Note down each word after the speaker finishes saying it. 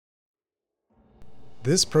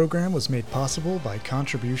This program was made possible by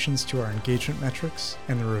contributions to our engagement metrics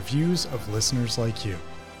and the reviews of listeners like you.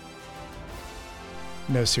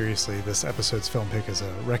 No, seriously, this episode's film pick is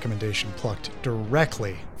a recommendation plucked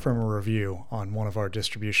directly from a review on one of our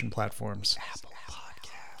distribution platforms. Apple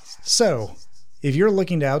Podcasts. So, if you're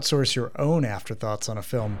looking to outsource your own afterthoughts on a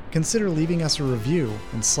film, consider leaving us a review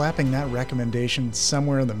and slapping that recommendation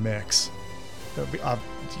somewhere in the mix.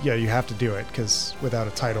 Yeah, you have to do it, because without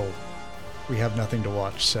a title, we have nothing to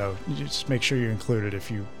watch, so just make sure you include it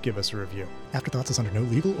if you give us a review. Afterthoughts is under no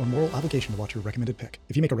legal or moral obligation to watch your recommended pick.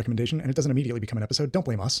 If you make a recommendation and it doesn't immediately become an episode, don't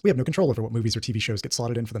blame us. We have no control over what movies or TV shows get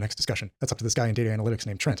slotted in for the next discussion. That's up to this guy in data analytics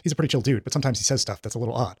named Trent. He's a pretty chill dude, but sometimes he says stuff that's a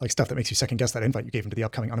little odd, like stuff that makes you second guess that invite you gave him to the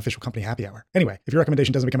upcoming unofficial company happy hour. Anyway, if your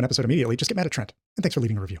recommendation doesn't become an episode immediately, just get mad at Trent. And thanks for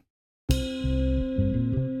leaving a review.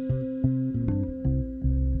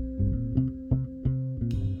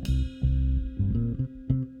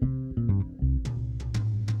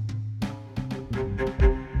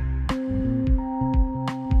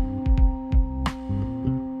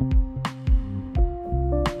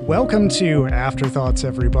 Welcome to Afterthoughts,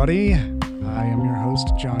 everybody. I am your host,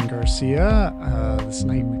 John Garcia. This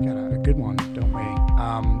night we got a good one, don't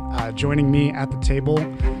we? Joining me at the table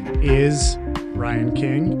is Ryan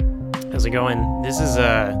King. How's it going? This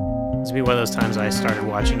will be one of those times I started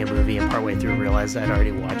watching a movie and partway through realized I'd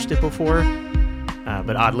already watched it before,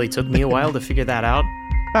 but oddly took me a while to figure that out.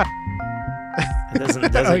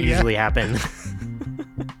 It doesn't usually happen.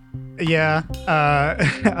 Yeah,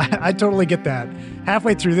 I totally get that.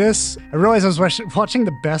 Halfway through this, I realized I was watching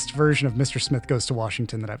the best version of Mr. Smith Goes to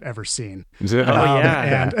Washington that I've ever seen.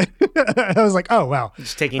 Yeah. And I was like, oh, wow.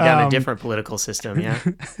 Just taking down a different political system, yeah.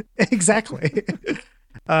 Exactly.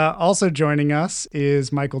 Also joining us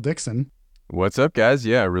is Michael Dixon. What's up, guys?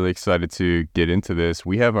 Yeah, really excited to get into this.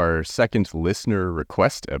 We have our second listener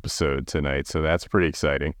request episode tonight, so that's pretty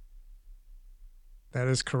exciting. That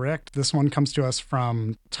is correct. This one comes to us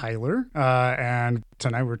from Tyler, and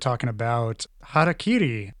tonight we're talking about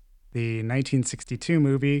Harakiri, the 1962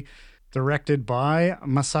 movie directed by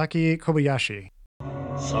Masaki Kobayashi.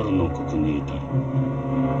 猿の国にいたり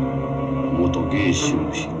元芸州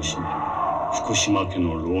広重福島家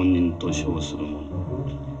の浪人と称する者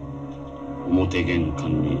表玄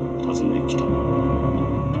関に訪ね来たい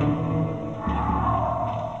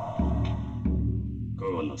か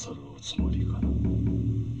がなさるおつもりかな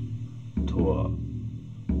とは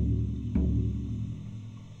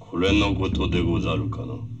これのことでござるか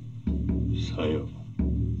なさよ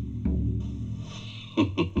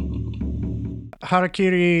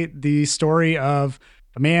Harakiri, the story of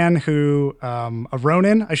a man who, a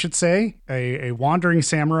ronin, I should say, a wandering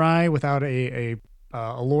samurai without a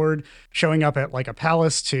lord, showing up at like a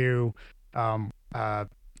palace to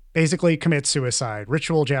basically commit suicide,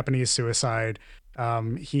 ritual Japanese suicide.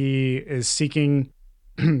 He is seeking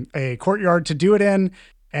a courtyard to do it in,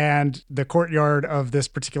 and the courtyard of this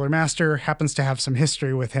particular master happens to have some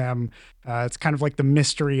history with him. It's kind of like the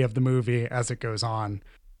mystery of the movie as it goes on.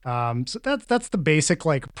 So that's the basic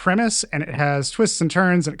like premise, and it has twists and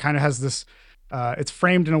turns, and it kind of has this it's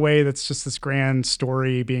framed in a way that's just this grand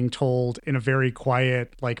story being told in a very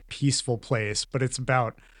quiet, like peaceful place, but it's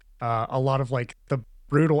about a lot of like the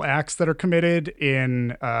brutal acts that are committed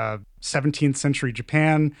in 17th century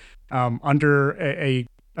Japan under a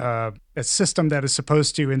system that is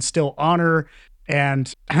supposed to instill honor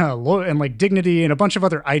and like dignity and a bunch of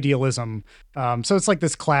other idealism. So it's like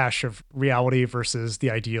this clash of reality versus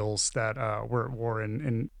the ideals that were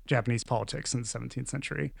in Japanese politics in the 17th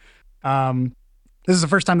century. This is the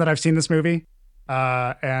first time that I've seen this movie,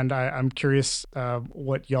 and I'm curious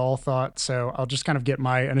what y'all thought. So I'll just kind of get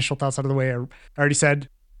my initial thoughts out of the way. I already said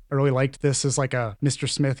I really liked this as like a Mr.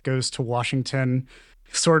 Smith Goes to Washington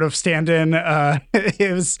sort of stand-in. It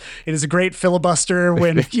is a great filibuster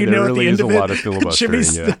when you know really at the end is of a it, lot of filibustering,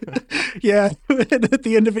 yeah, at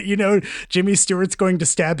the end of it, you know, Jimmy Stewart's going to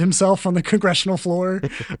stab himself on the congressional floor.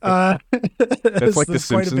 That's like the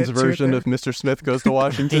Simpsons version of Mr. Smith Goes to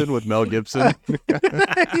Washington with Mel Gibson.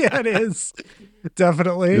 Yeah, it is.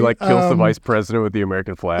 Definitely. He like kills the vice president with the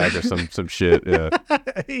American flag or some shit. Yeah.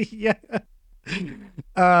 Yeah.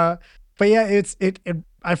 But yeah,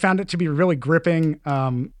 I found it to be really gripping.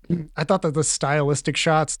 I thought that the stylistic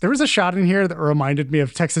shots, there was a shot in here that reminded me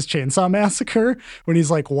of Texas Chainsaw Massacre when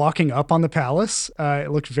he's like walking up on the palace.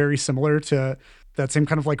 It looked very similar to that same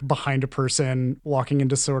kind of like behind a person walking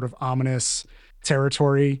into sort of ominous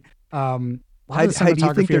territory. How do you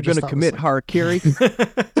think they're going to commit harakiri?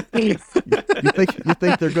 you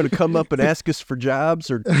think they're going to come up and ask us for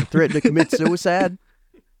jobs or threaten to commit suicide?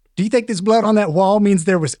 Do you think this blood on that wall means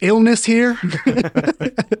there was illness here?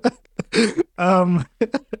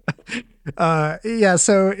 Yeah,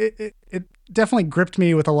 so it definitely gripped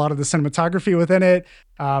me with a lot of the cinematography within it,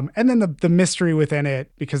 and then the mystery within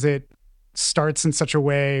it, because it starts in such a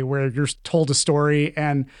way where you're told a story,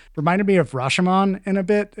 and reminded me of Rashomon in a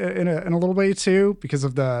bit, in a little way too, because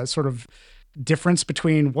of the sort of difference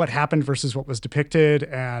between what happened versus what was depicted,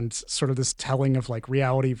 and sort of this telling of like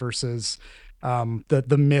reality versus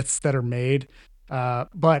the myths that are made.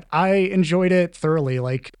 But I enjoyed it thoroughly.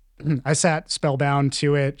 Like I sat spellbound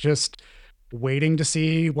to it, just waiting to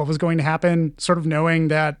see what was going to happen, sort of knowing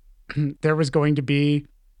that there was going to be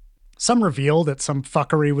some reveal that some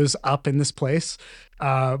fuckery was up in this place.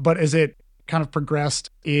 But as it kind of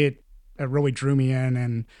progressed, it really drew me in.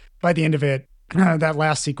 And by the end of it, that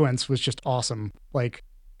last sequence was just awesome. Like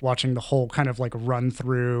watching the whole kind of like run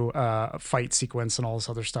through fight sequence and all this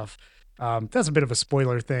other stuff. That's a bit of a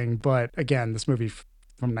spoiler thing, but again, this movie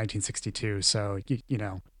from 1962, so you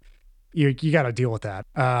know you got to deal with that.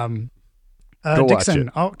 Go watch Dixon,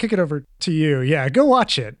 it. I'll kick it over to you. Yeah, go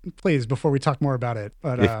watch it, please, before we talk more about it.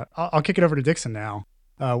 But I'll kick it over to Dixon now.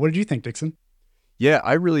 What did you think, Dixon? Yeah,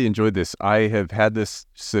 I really enjoyed this. I have had this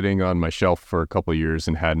sitting on my shelf for a couple of years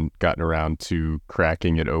and hadn't gotten around to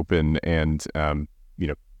cracking it open. And you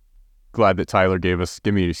know, glad that Tyler gave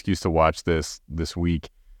me an excuse to watch this week.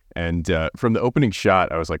 And from the opening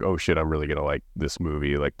shot, I was like, oh shit, I'm really gonna like this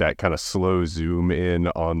movie. Like that kind of slow zoom in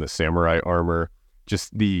on the samurai armor.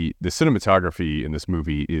 Just the cinematography in this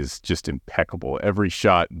movie is just impeccable. Every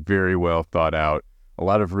shot very well thought out. A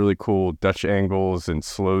lot of really cool Dutch angles and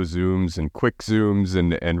slow zooms and quick zooms,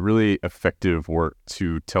 and really effective work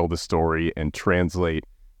to tell the story and translate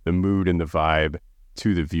the mood and the vibe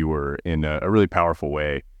to the viewer in a really powerful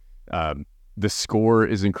way. The score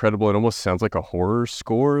is incredible. It almost sounds like a horror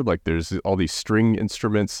score. Like there's all these string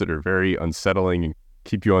instruments that are very unsettling and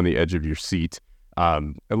keep you on the edge of your seat.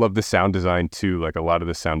 I love the sound design too. Like a lot of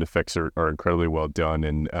the sound effects are incredibly well done,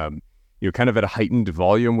 and kind of at a heightened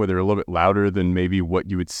volume where they're a little bit louder than maybe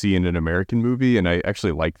what you would see in an American movie. And I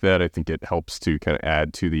actually like that. I think it helps to kind of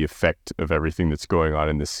add to the effect of everything that's going on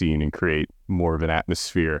in the scene and create more of an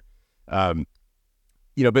atmosphere. But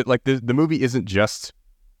like the movie isn't just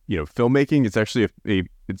filmmaking. It's actually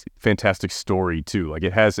it's a fantastic story too. Like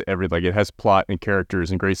it has it has plot and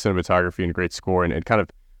characters and great cinematography and great score and kind of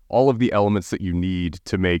all of the elements that you need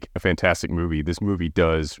to make a fantastic movie. This movie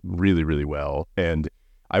does really, really well. And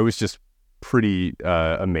I was just pretty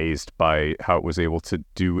amazed by how it was able to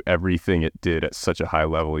do everything it did at such a high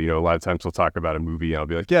level. A lot of times we'll talk about a movie and I'll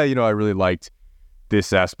be like, yeah, I really liked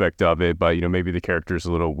this aspect of it, but maybe the character's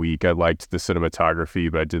a little weak. I liked the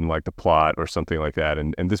cinematography, but I didn't like the plot or something like that.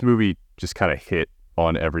 And this movie just kind of hit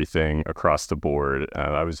on everything across the board.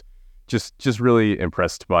 I was just really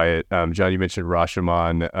impressed by it. John, you mentioned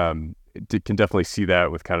Rashomon. Can definitely see that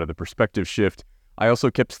with kind of the perspective shift. I also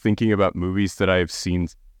kept thinking about movies that I have seen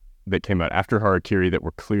that came out after Harakiri that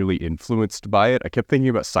were clearly influenced by it. I kept thinking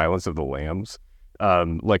about Silence of the Lambs,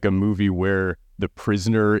 like a movie where the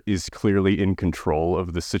prisoner is clearly in control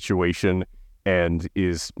of the situation and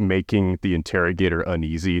is making the interrogator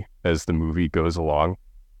uneasy as the movie goes along.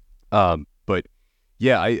 But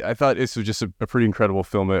yeah, I thought this was just a pretty incredible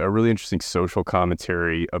film, a really interesting social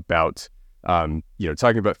commentary about, talking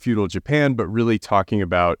about feudal Japan, but really talking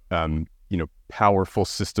about, powerful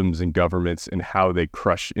systems and governments and how they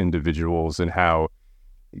crush individuals and how,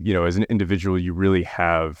 as an individual, you really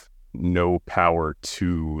have no power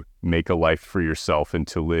to make a life for yourself and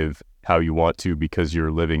to live how you want to because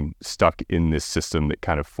you're living stuck in this system that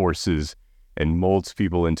kind of forces and molds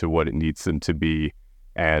people into what it needs them to be.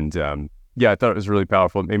 And I thought it was really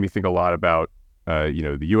powerful. It made me think a lot about,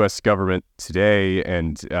 the U.S. government today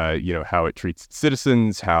and, how it treats its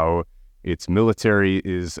citizens, how its military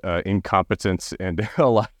is incompetent and a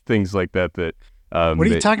lot of things like that. What are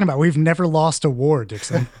you talking about? We've never lost a war,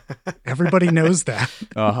 Dixon. Everybody knows that.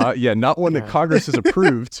 Yeah, not one that Congress has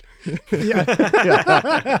approved.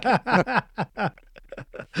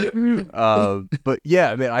 But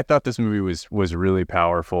yeah, I thought this movie was really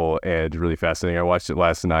powerful and really fascinating. I watched it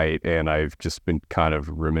last night and I've just been kind of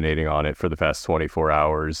ruminating on it for the past 24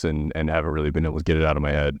 hours and haven't really been able to get it out of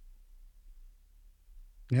my head.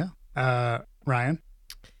 Yeah. Ryan?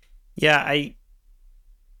 Yeah,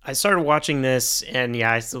 I started watching this and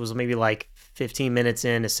it was maybe like 15 minutes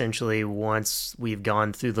in, essentially, once we've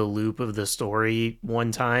gone through the loop of the story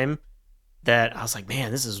one time, that I was like,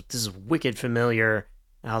 man, this is wicked familiar.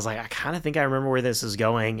 And I was like, I kind of think I remember where this is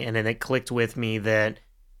going. And then it clicked with me that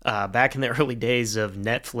back in the early days of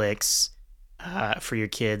Netflix for your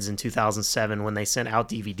kids in 2007, when they sent out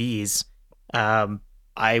DVDs,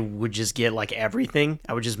 I would just get like everything.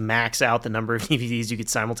 I would just max out the number of DVDs you could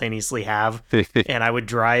simultaneously have. And I would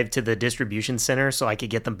drive to the distribution center so I could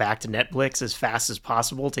get them back to Netflix as fast as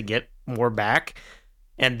possible to get more back.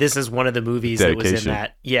 And this is one of the movies that was in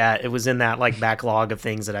that. Yeah, it was in that like backlog of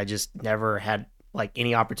things that I just never had like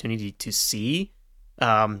any opportunity to see.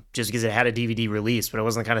 Just because it had a DVD release, but it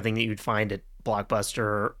wasn't the kind of thing that you'd find at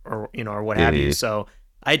Blockbuster or or what have you. So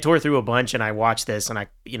I tore through a bunch and I watched this, and I,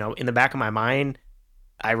 in the back of my mind,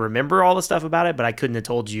 I remember all the stuff about it, but I couldn't have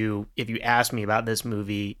told you if you asked me about this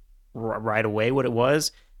movie right away what it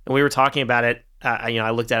was. And we were talking about it. I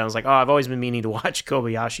looked at it and I was like, oh, I've always been meaning to watch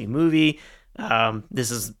Kobayashi movie.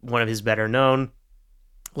 This is one of his better known.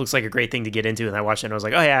 Looks like a great thing to get into. And I watched it and I was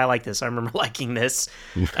like, oh yeah, I like this. I remember liking this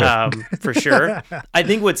for sure. I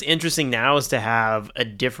think what's interesting now is to have a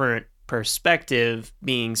different perspective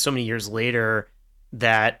being so many years later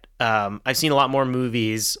that I've seen a lot more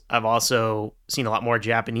movies. I've also seen a lot more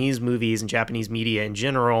Japanese movies and Japanese media in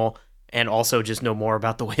general, and also just know more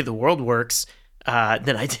about the way the world works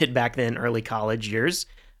than I did back then, early college years,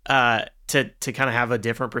 to kind of have a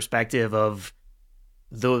different perspective of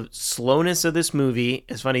the slowness of this movie.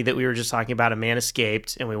 It's funny that we were just talking about A Man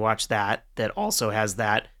Escaped, and we watched that also has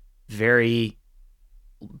that very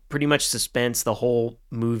pretty much suspense the whole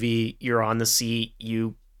movie. You're on the seat,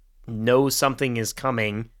 you know something is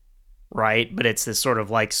coming, right? But it's this sort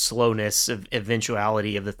of like slowness of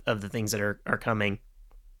eventuality of the things that are coming.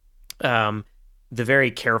 The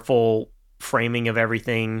very careful framing of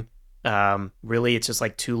everything. Really, it's just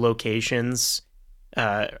like two locations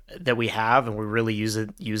that we have, and we really use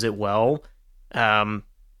it well. That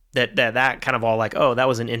kind of all like, oh, that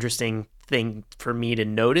was an interesting thing for me to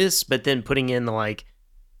notice. But then putting in the like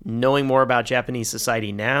knowing more about Japanese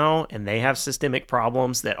society now, and they have systemic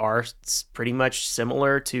problems that are pretty much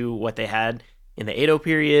similar to what they had in the Edo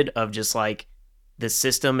period, of just like the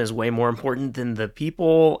system is way more important than the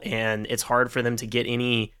people, and it's hard for them to get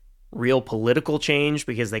any real political change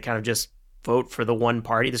because they kind of just vote for the one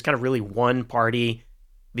party. There's kind of really one party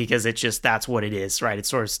because it's just, that's what it is, right? It's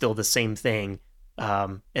sort of still the same thing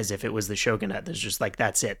as if it was the shogunate. There's just like,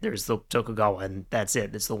 that's it. There's the Tokugawa, and that's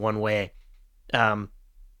it. It's the one way.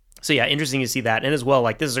 So yeah, interesting to see that. And as well,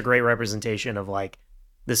 like, this is a great representation of like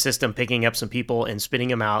the system picking up some people and spitting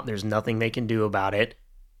them out. There's nothing they can do about it.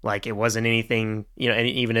 Like, it wasn't anything, and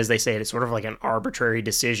even as they say it, it's sort of like an arbitrary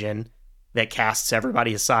decision that casts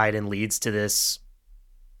everybody aside and leads to this,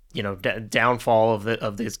 downfall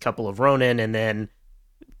of this couple of Ronin, and then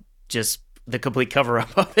just the complete cover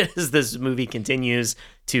up of it as this movie continues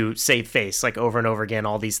to save face, like over and over again,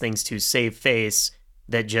 all these things to save face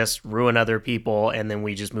that just ruin other people, and then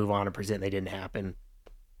we just move on and pretend they didn't happen.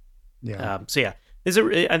 Yeah. So yeah,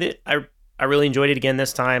 I really enjoyed it again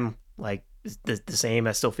this time. Like the same,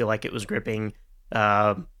 I still feel like it was gripping.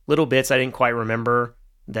 Little bits I didn't quite remember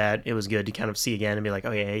that it was good to kind of see again and be like,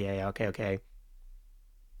 oh yeah, okay.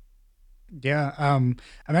 Yeah. I'm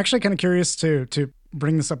actually kind of curious to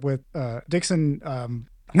bring this up with Dixon.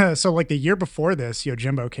 So like the year before this,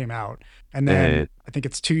 Yojimbo came out, and then I think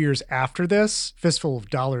it's 2 years after this, Fistful of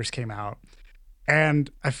Dollars came out. And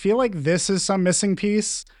I feel like this is some missing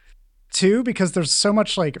piece too, because there's so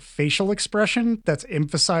much like facial expression that's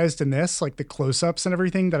emphasized in this, like the close-ups and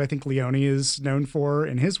everything that I think Leone is known for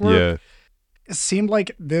in his work. Yeah. It seemed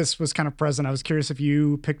like this was kind of present. I was curious if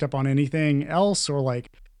you picked up on anything else or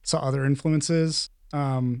like saw other influences,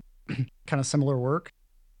 kind of similar work.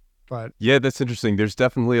 But yeah, that's interesting. There's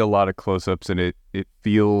definitely a lot of close-ups, and it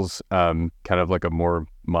feels kind of like a more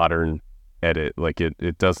modern edit. Like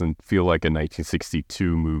it doesn't feel like a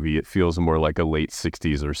 1962 movie. It feels more like a late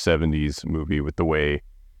 60s or 70s movie with the way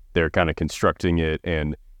they're kind of constructing it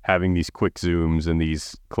and having these quick zooms and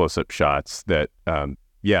these close-up shots that,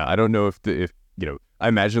 I don't know if I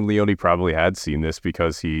imagine Leone probably had seen this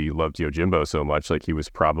because he loved Yojimbo so much. Like, he was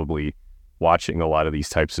probably watching a lot of these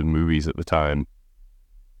types of movies at the time.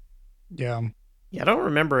 Yeah, I don't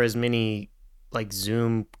remember as many like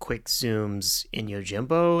quick zooms in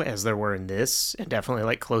Yojimbo as there were in this, and definitely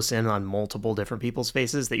like close in on multiple different people's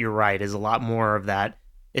faces. That you're right is a lot more of that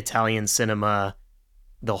Italian cinema.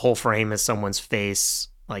 The whole frame is someone's face,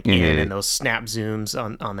 like in, and those snap zooms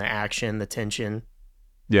on the action, the tension.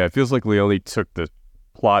 Yeah, it feels like Leone took the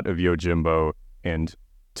plot of Yojimbo and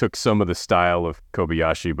took some of the style of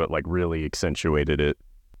Kobayashi, but like really accentuated it.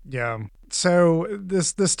 Yeah. So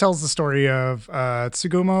this tells the story of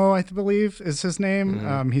Tsugumo, I believe is his name.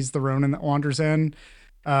 Mm-hmm. He's the Ronin that wanders in.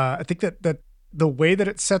 I think that the way that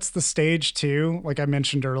it sets the stage too, like I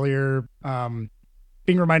mentioned earlier,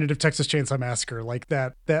 being reminded of Texas Chainsaw Massacre. Like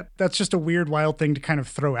that's just a weird, wild thing to kind of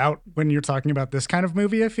throw out when you're talking about this kind of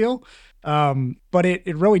movie, I feel. But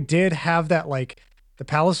it really did have that, like, the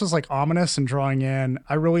palace was like ominous and drawing in.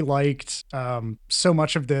 I really liked so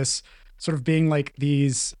much of this sort of being like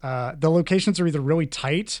these, the locations are either really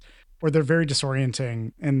tight or they're very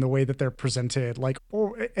disorienting in the way that they're presented. Like,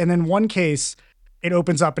 and in one case, it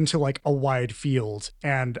opens up into like a wide field.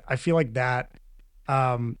 And I feel like that,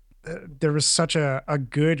 there was such a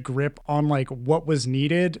good grip on like what was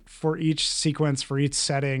needed for each sequence, for each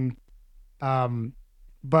setting.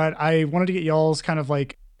 But I wanted to get y'all's kind of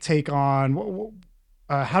like take on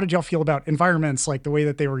how did y'all feel about environments, like the way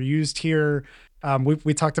that they were used here?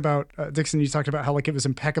 We talked about, Dixon, you talked about how like it was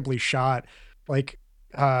impeccably shot. Like,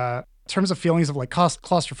 in terms of feelings of like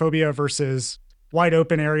claustrophobia versus wide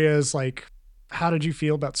open areas, like how did you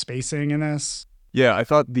feel about spacing in this? Yeah, I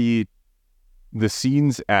thought the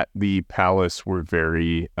scenes at the palace were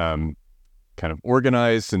very kind of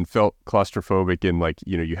organized and felt claustrophobic. And like,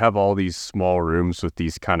 you know, you have all these small rooms with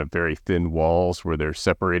these kind of very thin walls where they're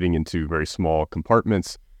separating into very small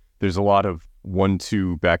compartments. There's a lot of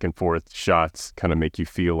 1-2 back and forth shots, kind of make you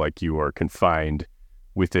feel like you are confined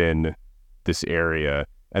within this area.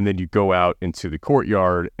 And then you go out into the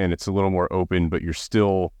courtyard and it's a little more open, but you're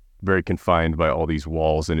still very confined by all these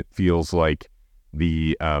walls. And it feels like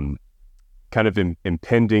the kind of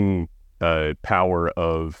impending power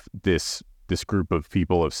of this group of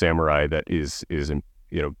people, of samurai, that is you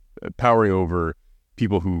know, powering over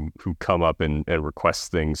people who come up and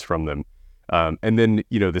request things from them. And then,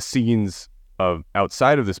 you know, the scenes of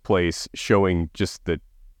outside of this place showing just the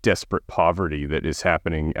desperate poverty that is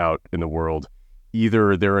happening out in the world.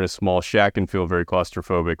 Either they're in a small shack and feel very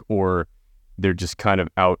claustrophobic, or they're just kind of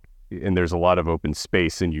out and there's a lot of open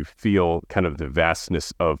space and you feel kind of the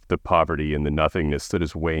vastness of the poverty and the nothingness that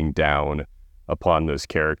is weighing down upon those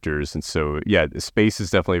characters. And so, yeah, the space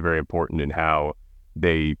is definitely very important in how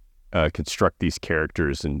they construct these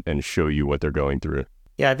characters and show you what they're going through.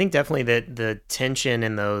 Yeah, I think definitely that the tension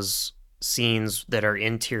in those scenes that are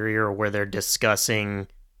interior, where they're discussing,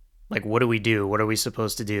 like, what do we do? What are we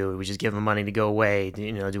supposed to do? Do we just give him money to go away?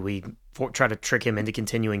 You know, do we try to trick him into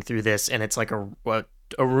continuing through this? And it's like a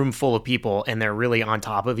room full of people and they're really on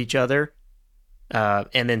top of each other.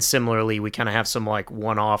 And then similarly, we kind of have some like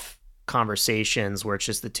one-off conversations where it's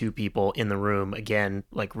just the two people in the room, again,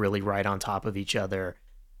 like really right on top of each other.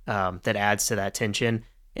 That adds to that tension.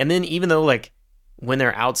 And then even though like when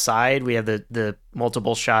they're outside, we have the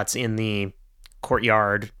multiple shots in the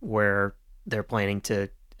courtyard where they're planning to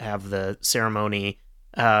have the ceremony.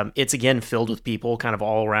 It's again filled with people kind of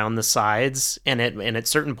all around the sides, and at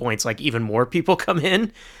certain points, like even more people come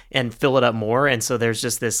in and fill it up more. And so there's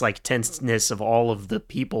just this like tenseness of all of the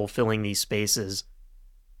people filling these spaces.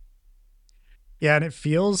 Yeah, and it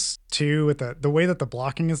feels too with the way that the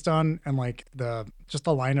blocking is done, and like the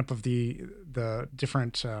lineup of the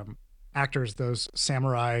different actors, those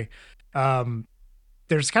samurai.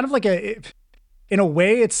 There's kind of like in a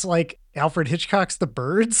way, it's like Alfred Hitchcock's The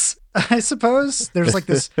Birds, I suppose. There's like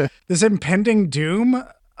this impending doom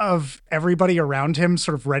of everybody around him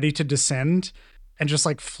sort of ready to descend and just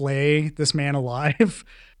like flay this man alive.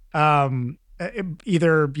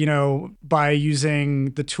 Either, you know, by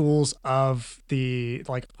using the tools of the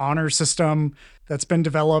like honor system that's been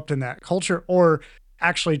developed in that culture, or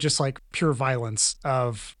actually just like pure violence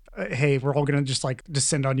of, hey, we're all going to just like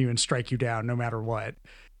descend on you and strike you down no matter what.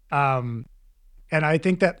 And I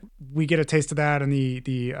think that we get a taste of that in the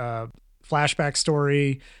flashback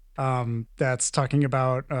story that's talking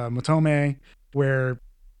about Motome, where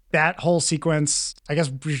that whole sequence, I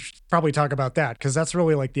guess we should probably talk about that, because that's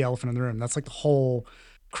really like the elephant in the room. That's like the whole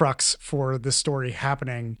crux for this story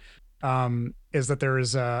happening, is that there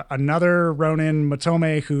is another Ronin,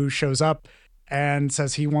 Motome, who shows up and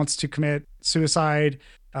says he wants to commit suicide.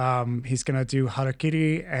 He's going to do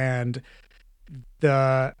Harakiri, and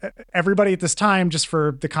everybody at this time, just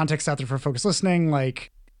for the context out there for folks listening,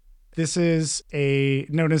 like, this is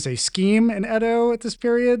known as a scheme in Edo at this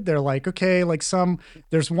period. They're like, okay, like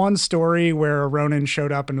there's one story where a Ronin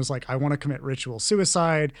showed up and was like, I want to commit ritual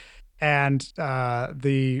suicide. And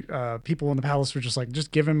the people in the palace were just like,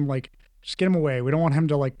 just get him away. We don't want him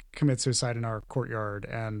to like commit suicide in our courtyard.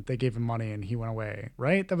 And they gave him money and he went away.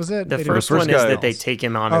 Right? That was it. The first one is that they take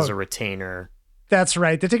him on as a retainer. That's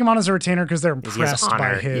right. They take him on as a retainer because they're impressed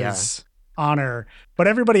by his honor. But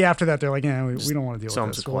everybody after that, they're like, yeah, we don't want to deal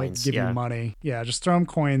with this. We'll like, give you money. Yeah, just throw him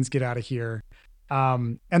coins, get out of here.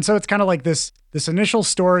 And so it's kind of like this initial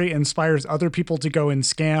story inspires other people to go and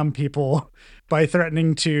scam people by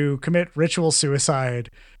threatening to commit ritual suicide.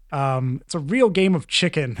 It's a real game of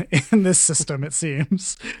chicken in this system, it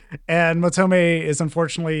seems. And Motome is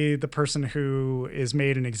unfortunately the person who is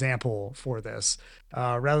made an example for this.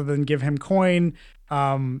 Rather than give him coin,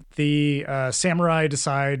 the samurai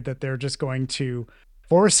decide that they're just going to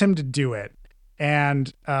force him to do it.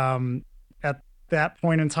 And at that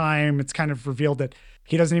point in time, it's kind of revealed that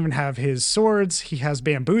he doesn't even have his swords. He has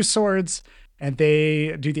bamboo swords. And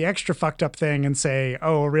they do the extra fucked up thing and say,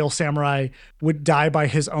 oh, a real samurai would die by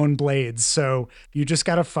his own blades. So you just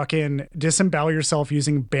got to fucking disembowel yourself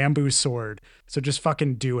using bamboo sword. So just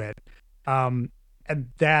fucking do it. And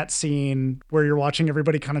that scene where you're watching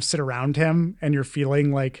everybody kind of sit around him and you're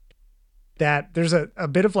feeling like that there's a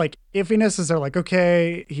bit of like iffiness as they're like,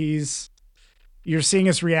 okay, you're seeing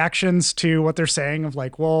his reactions to what they're saying of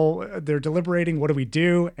like, well, they're deliberating. What do we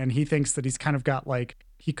do? And he thinks that he's kind of got like,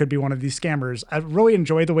 he could be one of these scammers. I really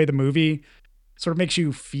enjoy the way the movie sort of makes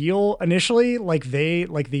you feel initially like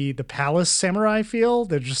the palace samurai feel.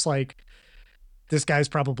 They're just like, this guy's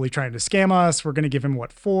probably trying to scam us. We're going to give him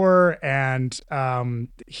what for. And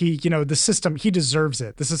he, the system, he deserves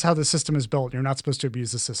it. This is how the system is built. You're not supposed to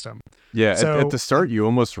abuse the system. Yeah. So, at the start, you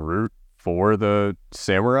almost root for the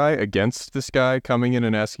samurai against this guy coming in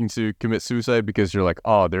and asking to commit suicide because you're like,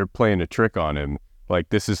 oh, they're playing a trick on him. Like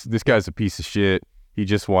this guy's a piece of shit. He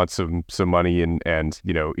just wants some money and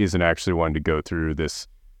isn't actually wanting to go through this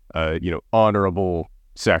honorable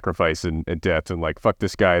sacrifice and death, and like, fuck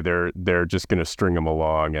this guy. They're just gonna string him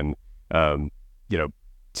along and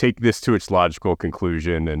take this to its logical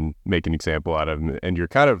conclusion and make an example out of him. And you're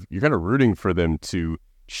kind of rooting for them to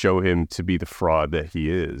show him to be the fraud that he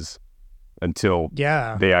is until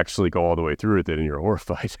they actually go all the way through with it and you're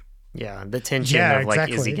horrified. Yeah, the tension of like,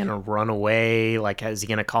 exactly. Is he gonna run away? Like, is he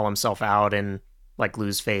gonna call himself out and like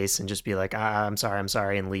lose face and just be like, I'm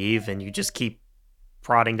sorry, and leave? And you just keep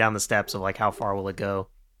prodding down the steps of like, how far will it go?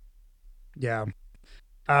 Yeah.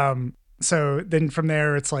 So then from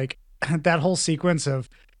there, it's like that whole sequence of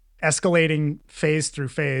escalating phase through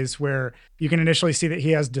phase where you can initially see that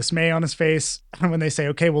he has dismay on his face when they say,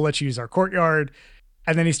 okay, we'll let you use our courtyard.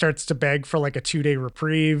 And then he starts to beg for like a 2-day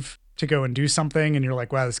reprieve to go and do something. And you're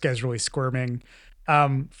like, wow, this guy's really squirming.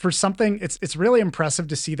 For something, it's really impressive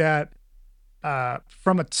to see that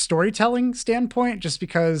from a storytelling standpoint, just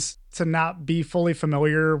because to not be fully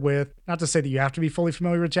familiar with, not to say that you have to be fully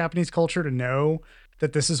familiar with Japanese culture to know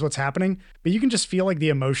that this is what's happening, but you can just feel like the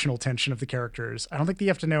emotional tension of the characters. I don't think that you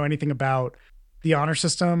have to know anything about the honor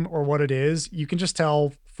system or what it is. You can just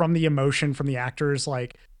tell from the emotion from the actors,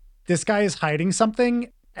 like, this guy is hiding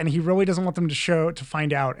something and he really doesn't want them to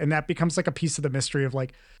find out. And that becomes like a piece of the mystery of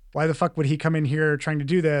like, why the fuck would he come in here trying to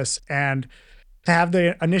do this? And to have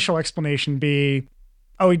the initial explanation be,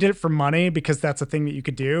 oh, he did it for money because that's a thing that you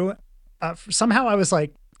could do. Somehow I was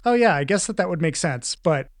like, oh yeah, I guess that would make sense.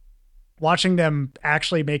 But watching them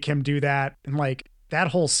actually make him do that, and like that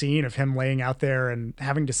whole scene of him laying out there and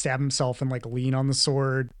having to stab himself and like lean on the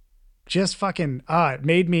sword, just fucking, it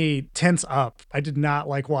made me tense up. I did not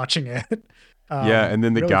like watching it. Yeah, and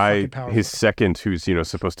then the really guy, his second, who's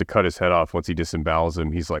supposed to cut his head off once he disembowels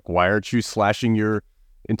him, he's like, why aren't you slashing your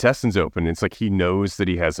intestines open? It's like he knows that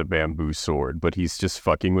he has a bamboo sword, but he's just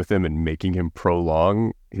fucking with him and making him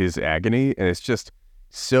prolong his agony, and it's just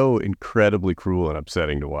so incredibly cruel and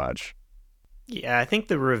upsetting to watch. Yeah, I think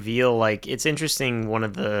the reveal, like, it's interesting, one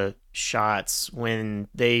of the shots when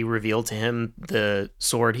they reveal to him the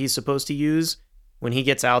sword he's supposed to use, when he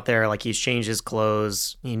gets out there, like, he's changed his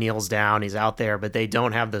clothes, he kneels down, he's out there, but they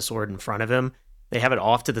don't have the sword in front of him. They have it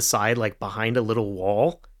off to the side, like, behind a little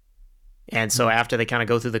wall. And so after they kind of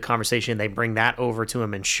go through the conversation, they bring that over to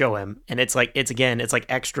him and show him. And it's like, it's like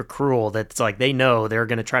extra cruel that it's like they know they're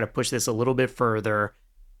going to try to push this a little bit further.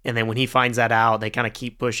 And then when he finds that out, they kind of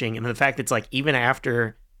keep pushing. And the fact it's like, even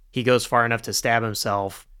after he goes far enough to stab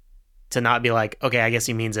himself, to not be like, okay, I guess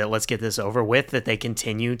he means it, let's get this over with, that they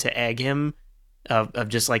continue to egg him of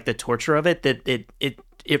just like the torture of it, that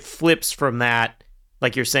it flips from that,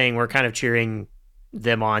 like you're saying, we're kind of cheering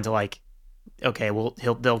them on to like, okay, well,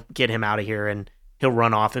 they'll get him out of here and he'll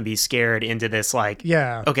run off and be scared, into this like,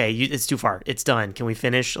 yeah, okay, it's too far, it's done, can we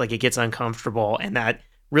finish? Like, it gets uncomfortable, and that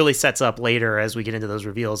really sets up later as we get into those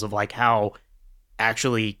reveals of like how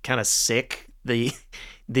actually kind of sick the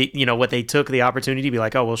what they took the opportunity to be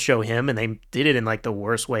like, oh, we'll show him, and they did it in like the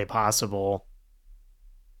worst way possible.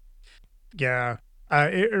 Yeah.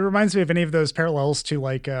 It reminds me of any of those parallels to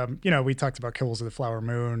like, we talked about Killers of the Flower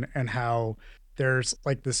Moon and how there's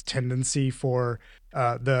like this tendency for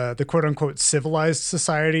the quote unquote civilized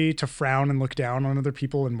society to frown and look down on other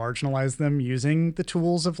people and marginalize them using the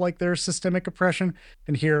tools of like their systemic oppression.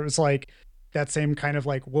 And here it was like, that same kind of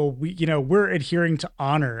like, well, we're adhering to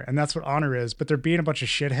honor, and that's what honor is, but they're being a bunch of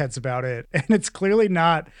shitheads about it. And it's clearly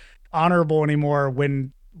not honorable anymore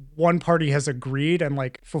when one party has agreed and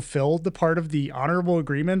like fulfilled the part of the honorable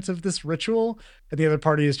agreement of this ritual, and the other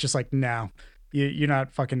party is just like, no, you're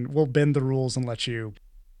not fucking, we'll bend the rules and let you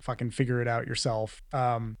fucking figure it out yourself.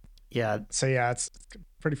 Yeah. So yeah, it's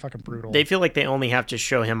pretty fucking brutal. They feel like they only have to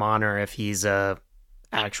show him honor if he's a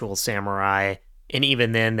actual samurai. And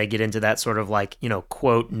even then they get into that sort of like,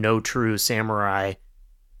 quote, no true samurai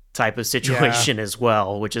type of situation as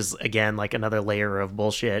well, which is again, like another layer of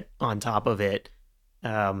bullshit on top of it.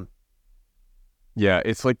 Yeah,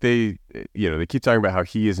 it's like they keep talking about how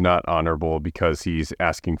he is not honorable because he's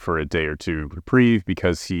asking for a day or two reprieve,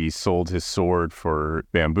 because he sold his sword for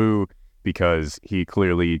bamboo, because he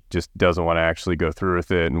clearly just doesn't want to actually go through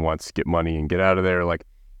with it and wants to get money and get out of there. Like,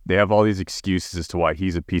 they have all these excuses as to why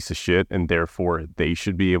he's a piece of shit, and therefore they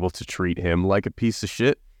should be able to treat him like a piece of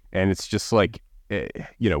shit. And it's just like,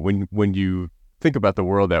 when you think about the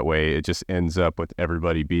world that way, it just ends up with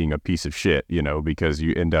everybody being a piece of shit, because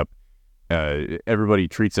you end up, everybody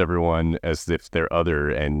treats everyone as if they're other,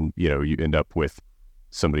 and, you end up with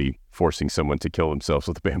somebody forcing someone to kill themselves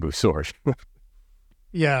with a bamboo sword.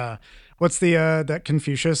 Yeah. What's the that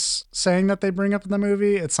Confucius saying that they bring up in the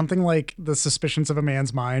movie? It's something like the suspicions of a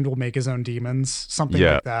man's mind will make his own demons, something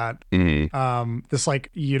like that. Mm-hmm. This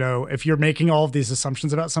like, if you're making all of these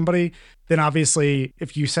assumptions about somebody, then obviously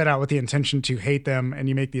if you set out with the intention to hate them and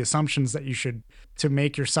you make the assumptions that you should to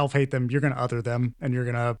make yourself hate them, you're going to other them, and you're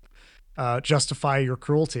going to justify your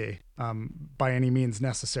cruelty by any means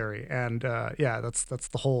necessary. And that's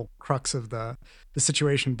the whole crux of the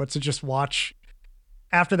situation. But to just watch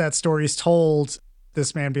after that story is told,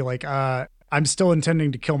 this man be like, I'm still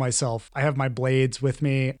intending to kill myself. I have my blades with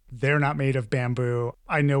me. They're not made of bamboo.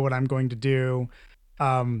 I know what I'm going to do.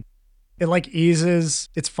 It like eases.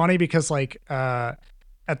 It's funny because like at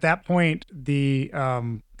that point, the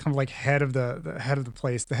kind of like head of the head of the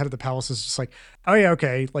place, the head of the palace is just like, oh yeah,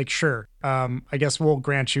 okay, like sure. I guess we'll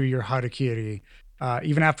grant you your harakiri.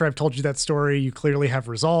 Even after I've told you that story, you clearly have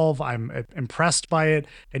resolve. I'm impressed by it,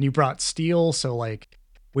 and you brought steel, so like,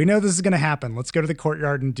 we know this is going to happen. Let's go to the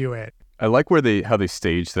courtyard and do it. I like how they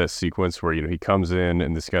stage that sequence where, he comes in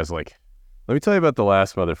and this guy's like, let me tell you about the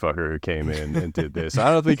last motherfucker who came in and did this. I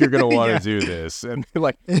don't think you're going to want to do this. And he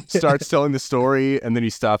like starts telling the story, and then he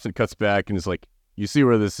stops and cuts back and is like, you see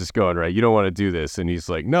where this is going, right? You don't want to do this. And he's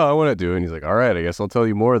like, no, I want to do it. And he's like, all right, I guess I'll tell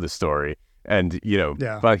you more of the story. And,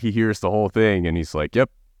 but he hears the whole thing and he's like, yep,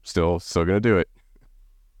 still going to do it.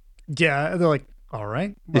 Yeah. They're like, all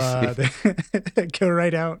right, they go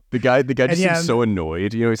right out. The guy just seems so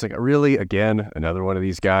annoyed. He's like, really, again, another one of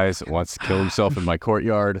these guys that wants to kill himself in my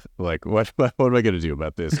courtyard. Like, what am I going to do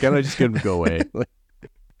about this? Can't I just get him to go away?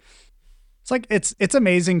 It's like it's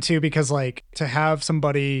amazing too, because like to have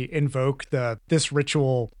somebody invoke this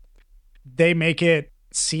ritual, they make it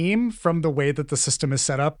seem from the way that the system is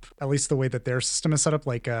set up, at least the way that their system is set up,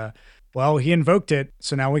 like well, he invoked it,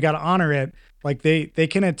 so now we got to honor it. Like they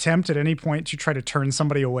can attempt at any point to try to turn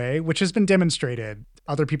somebody away, which has been demonstrated.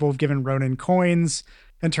 Other people have given Ronin coins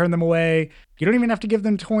and turned them away. You don't even have to give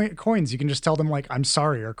them coins. You can just tell them like, I'm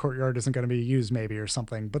sorry, our courtyard isn't going to be used maybe or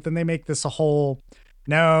something. But then they make this a whole,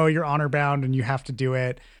 no, you're honor bound and you have to do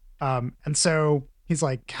it. And so he's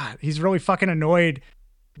like, God, he's really fucking annoyed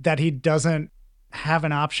that he doesn't have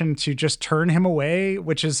an option to just turn him away,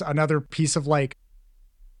 which is another piece of like,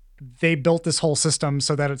 they built this whole system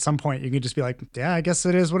so that at some point you can just be like, yeah, I guess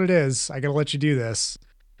it is what it is. I got to let you do this.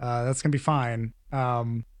 That's going to be fine.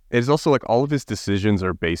 It's also like all of his decisions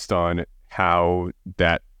are based on how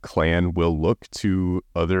that clan will look to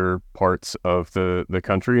other parts of the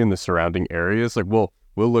country and the surrounding areas. Like, we'll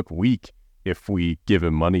look weak if we give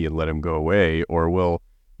him money and let him go away, or we'll,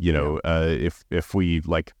 if we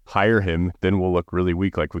like hire him, then we'll look really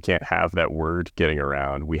weak. Like, we can't have that word getting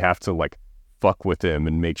around. We have to like fuck with him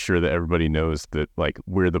and make sure that everybody knows that like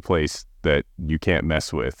we're the place that you can't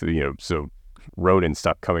mess with, so Ronin,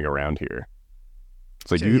 stop coming around here.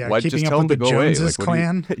 It's like, why just tell him to go away? Like,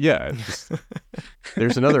 clan?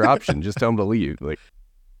 There's another option. Just tell him to leave. Like,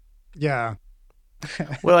 yeah.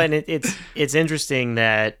 Well, and it's interesting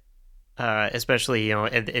that especially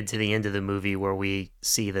to the end of the movie where we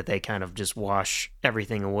see that they kind of just wash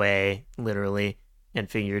everything away, literally and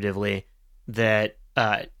figuratively, that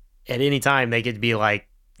at any time they could be like,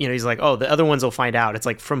 he's like, oh, the other ones will find out. It's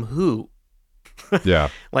like, from who? Yeah.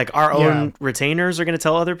 Like, our own retainers are going to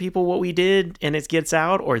tell other people what we did and it gets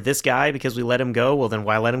out, or this guy, because we let him go. Well, then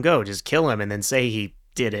why let him go? Just kill him and then say he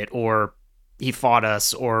did it, or he fought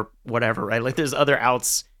us, or whatever, right? Like, there's other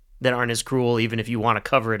outs that aren't as cruel, even if you want to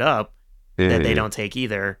cover it up. that they don't take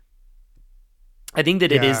either. I think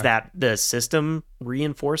that it is Yeah. that the system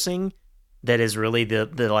reinforcing that is really the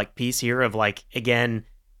like piece here of like, again,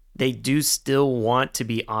 they do still want to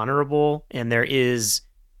be honorable, and there is,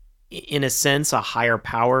 in a sense, a higher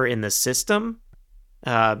power in the system.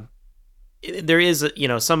 There is,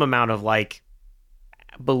 some amount of like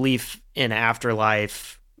belief in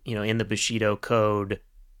afterlife, in the Bushido code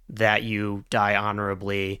that you die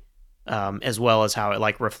honorably, as well as how it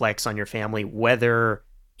like reflects on your family, whether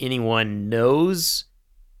anyone knows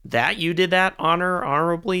that you did that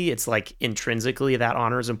honorably. It's like intrinsically that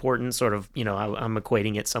honor is important. Sort of, I'm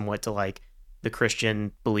equating it somewhat to like the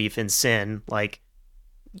Christian belief in sin. Like,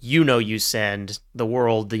 you sinned, the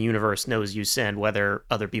world, the universe knows you sinned, whether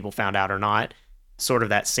other people found out or not. Sort of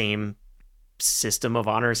that same system of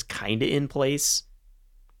honor is kind of in place.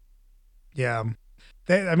 Yeah.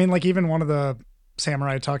 I mean, like, even one of the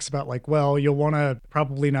samurai talks about, like, well, you'll want to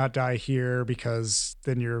probably not die here because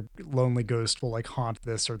then your lonely ghost will, like, haunt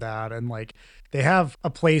this or that. And, like, they have a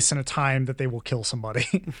place and a time that they will kill somebody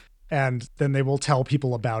and then they will tell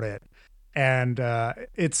people about it. And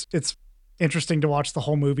it's interesting to watch the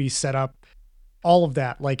whole movie set up all of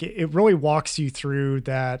that. Like, it really walks you through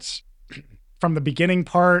that from the beginning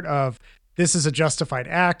part of this is a justified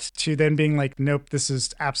act to then being like, nope, this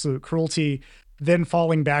is absolute cruelty. Then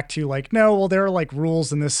falling back to like, no, well, there are like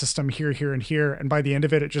rules in this system here, here, and here. And by the end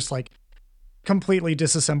of it, it just like completely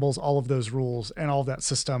disassembles all of those rules and all of that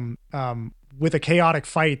system with a chaotic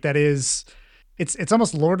fight that is, it's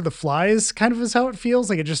almost Lord of the Flies kind of is how it feels.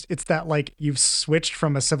 Like it's that like you've switched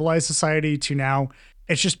from a civilized society to now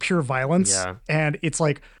it's just pure violence. Yeah. And it's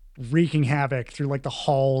like wreaking havoc through like the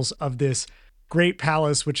halls of this great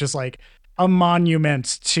palace, which is like a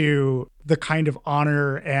monument to the kind of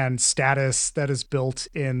honor and status that is built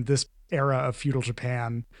in this era of feudal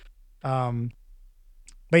Japan. But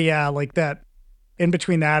yeah, like that in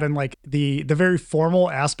between that and like the very formal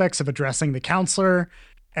aspects of addressing the counselor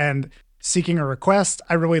and seeking a request,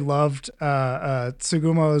 I really loved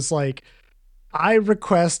Tsugumo's like, I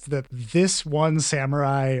request that this one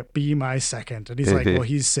samurai be my second. And he's like, well,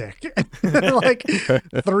 he's sick. Like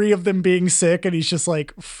 3 of them being sick. And he's just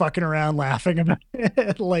like fucking around laughing about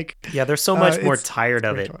it. Like, yeah, they're so much more tired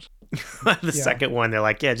of it. The Yeah. second one, they're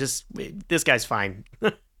like, yeah, just this guy's fine.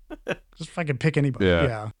 Just fucking pick anybody.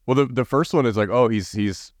 Yeah. Well, the first one is like, oh,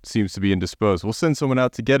 he's seems to be indisposed. We'll send someone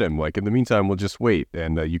out to get him. Like, in the meantime, we'll just wait,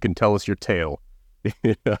 and you can tell us your tale.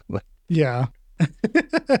 Yeah.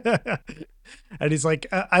 And he's like,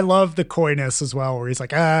 I love the coyness as well, where he's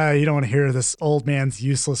like, you don't want to hear this old man's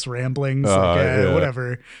useless ramblings. Yeah.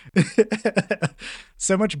 Whatever.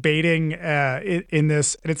 So much baiting in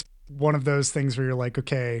this. And it's one of those things where you're like,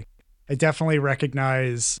 okay, I definitely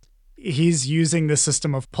recognize he's using the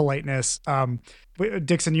system of politeness.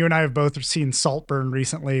 Dixon, you and I have both seen Saltburn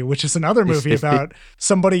recently, which is another movie about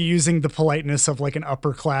somebody using the politeness of like an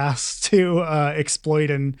upper class to exploit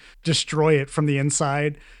and destroy it from the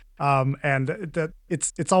inside. And that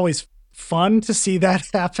it's always fun to see that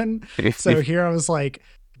happen. So here I was like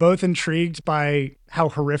both intrigued by how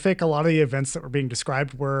horrific a lot of the events that were being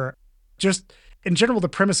described were. Just in general, the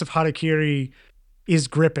premise of Harakiri is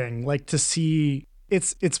gripping. Like to see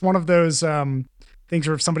it's one of those things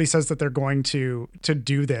where if somebody says that they're going to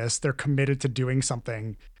do this, they're committed to doing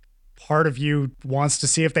something. Part of you wants to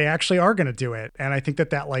see if they actually are going to do it. And I think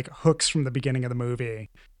that like hooks from the beginning of the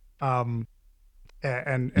movie. And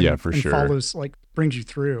yeah, for sure. Follows, like brings you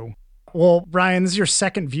through. Well, Ryan, this is your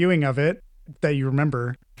second viewing of it that you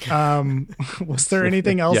remember. Was there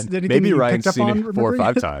anything else? Yeah, anything maybe that you Ryan's picked up seen on? it 4 or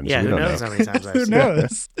 5 times. Yeah, We who don't knows know. how many times I've Who seen it.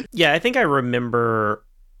 knows? Yeah, I think I remember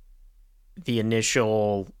the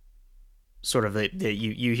initial sort of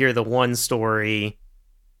you hear the one story,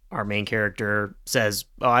 our main character says,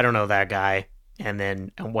 oh, I don't know that guy. And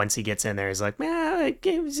then once he gets in there, he's like, man,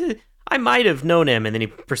 I might have known him. And then he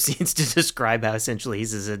proceeds to describe how essentially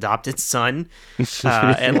he's his adopted son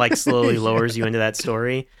and like slowly lowers you into that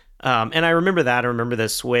story. And I remember that. I remember the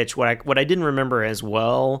switch. What I didn't remember as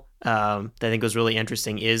well, that I think was really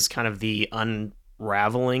interesting is kind of the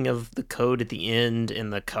unraveling of the code at the end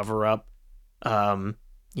and the cover up.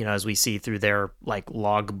 As we see through their like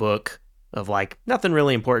logbook of like nothing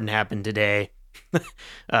really important happened today.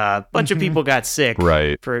 Bunch of people got sick.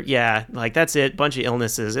 Right. Like that's it. Bunch of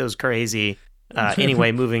illnesses. It was crazy.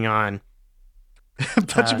 Anyway, moving on. A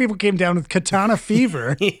bunch of people came down with katana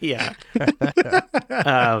fever. Yeah.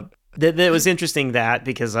 That was interesting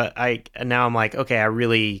because I now I'm like, okay, I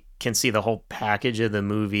really can see the whole package of the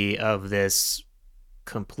movie of this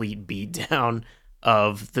complete beatdown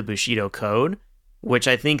of the Bushido code, which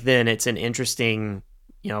I think then it's an interesting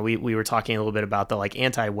we were talking a little bit about the like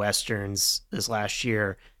anti-westerns this last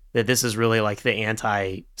year, that this is really like the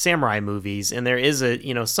anti-samurai movies. And there is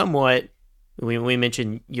a, somewhat, we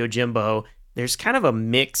mentioned Yojimbo, there's kind of a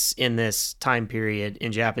mix in this time period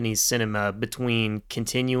in Japanese cinema between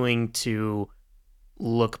continuing to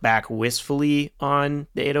look back wistfully on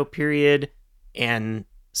the Edo period and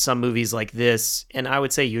some movies like this. And I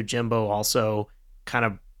would say Yojimbo also kind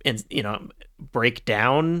of, break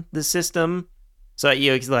down the system. So,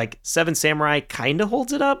 like Seven Samurai kind of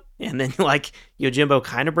holds it up, and then like Yojimbo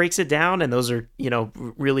kind of breaks it down, and those are,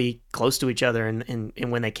 really close to each other and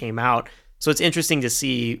when they came out. So it's interesting to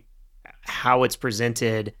see how it's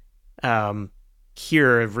presented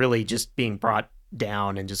here, really just being brought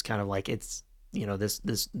down and just kind of like it's,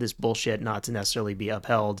 this bullshit not to necessarily be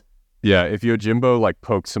upheld. Yeah, if Yojimbo like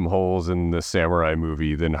poked some holes in the samurai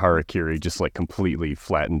movie, then Harakiri just like completely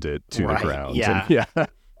flattened it to the ground. Yeah. And,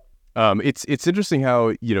 yeah. It's interesting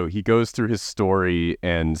how, he goes through his story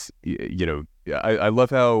and, I love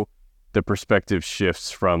how the perspective shifts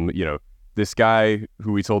from, this guy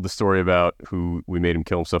who we told the story about, who we made him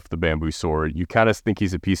kill himself with the bamboo sword. You kind of think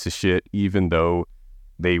he's a piece of shit, even though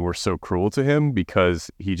they were so cruel to him, because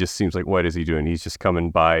he just seems like, what is he doing? He's just coming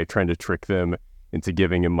by trying to trick them into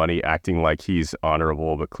giving him money, acting like he's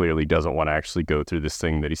honorable, but clearly doesn't want to actually go through this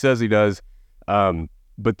thing that he says he does.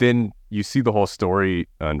 But then you see the whole story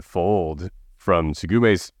unfold from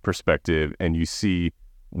Tsugume's perspective, and you see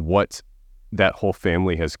what that whole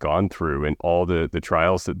family has gone through and all the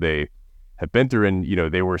trials that they have been through.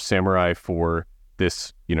 And, they were samurai for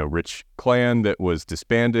this, rich clan that was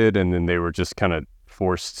disbanded, and then they were just kind of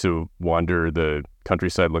forced to wander the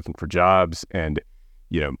countryside looking for jobs and,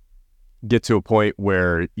 get to a point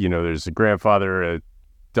where, there's a grandfather, a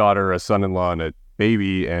daughter, a son-in-law, and a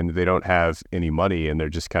baby, and they don't have any money, and they're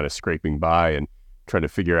just kind of scraping by and trying to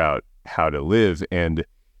figure out how to live. And,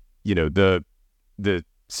 the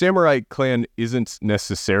samurai clan isn't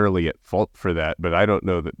necessarily at fault for that, but I don't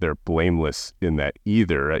know that they're blameless in that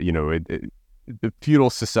either. The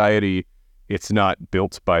feudal society, it's not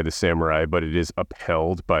built by the samurai, but it is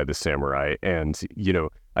upheld by the samurai. And,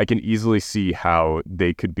 I can easily see how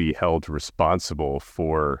they could be held responsible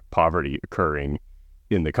for poverty occurring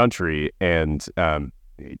in the country and, kind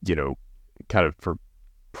of for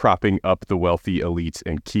propping up the wealthy elites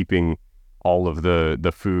and keeping all of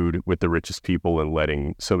the food with the richest people and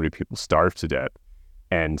letting so many people starve to death.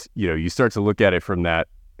 And, you start to look at it from that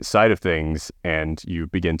side of things, and you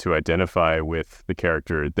begin to identify with the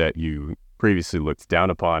character that you previously looked down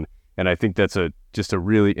upon. And I think that's just a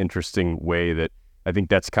really interesting way that I think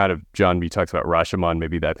that's kind of, John, you talked about Rashomon,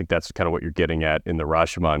 maybe I think that's kind of what you're getting at in the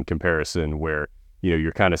Rashomon comparison, where,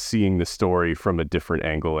 you're kind of seeing the story from a different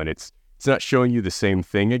angle, and it's not showing you the same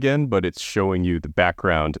thing again, but it's showing you the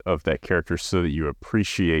background of that character so that you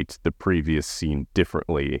appreciate the previous scene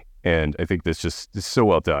differently. And I think that's just so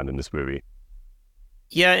well done in this movie.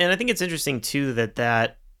 Yeah, and I think it's interesting too that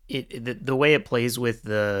the way it plays with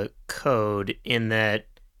the code, in that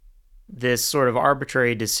this sort of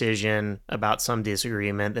arbitrary decision about some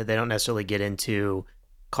disagreement that they don't necessarily get into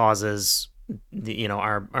causes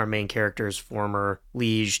our main character's former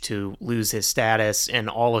liege to lose his status, and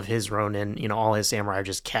all of his Ronin, all his samurai are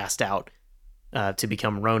just cast out to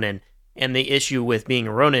become Ronin. And the issue with being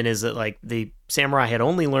a Ronin is that like the samurai had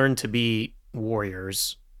only learned to be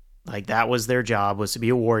warriors. Like that was their job, was to be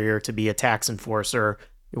a warrior, to be a tax enforcer,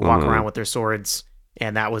 walk around with their swords,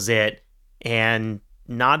 and that was it. And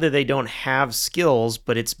not that they don't have skills,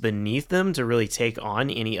 but it's beneath them to really take on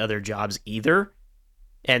any other jobs either.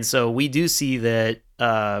 And so we do see that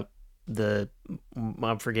I'm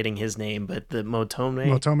forgetting his name, but the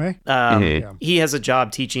Motome, he has a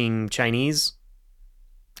job teaching Chinese,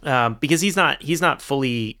 because he's not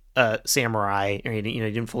fully a samurai, or he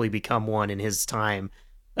didn't fully become one in his time.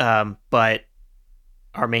 But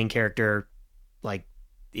our main character, like,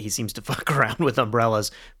 he seems to fuck around with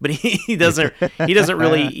umbrellas, but he doesn't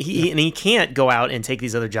really, he can't go out and take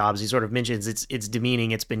these other jobs. He sort of mentions it's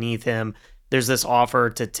demeaning, it's beneath him. There's this offer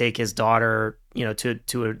to take his daughter,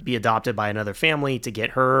 to be adopted by another family, to get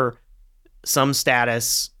her some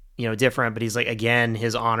status, different. But he's like, again,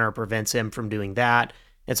 his honor prevents him from doing that.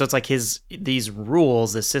 And so it's like these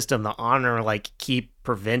rules, the system, the honor, like keep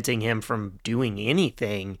preventing him from doing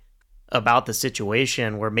anything about the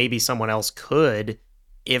situation where maybe someone else could,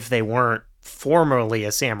 if they weren't formerly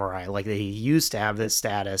a samurai, like he used to have this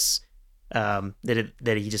status, that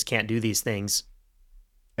he just can't do these things.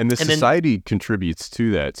 And the society contributes to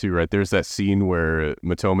that too, right? There's that scene where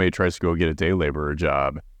Matome tries to go get a day laborer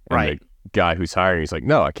job. And right. The guy who's hiring, he's like,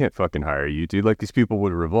 no, I can't fucking hire you, dude. Like, these people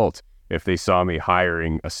would revolt if they saw me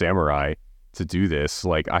hiring a samurai. to do this.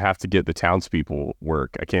 Like, I have to get the townspeople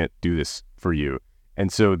work. I can't do this for you.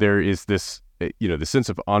 And so there is this, the sense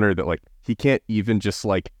of honor that, like, he can't even just,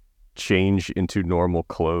 like, change into normal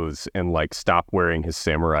clothes and, like, stop wearing his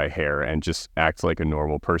samurai hair and just act like a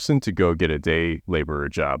normal person to go get a day laborer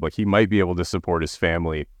job. Like, he might be able to support his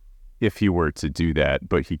family if he were to do that,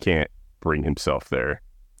 but he can't bring himself there.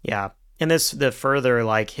 Yeah. And the further,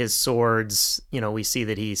 like, his swords, we see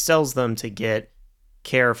that he sells them to get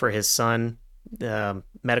care for his son,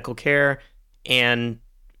 medical care, and,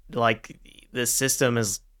 like, the system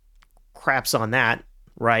is craps on that,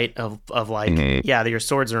 right? Of like, yeah, your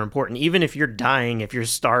swords are important. Even if you're dying, if you're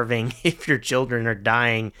starving, if your children are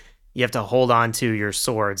dying, you have to hold on to your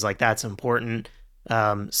swords. Like, that's important.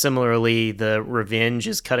 Similarly, the revenge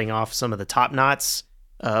is cutting off some of the top knots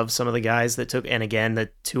of some of the guys that took, and again, the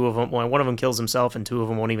two of them, one of them kills himself and two of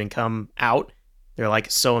them won't even come out. They're,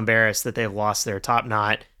 like, so embarrassed that they've lost their top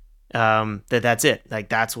knot, that's it. Like,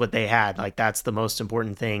 that's what they had. Like, that's the most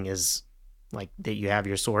important thing, is, like, that you have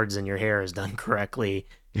your swords and your hair is done correctly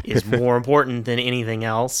is more important than anything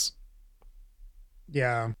else.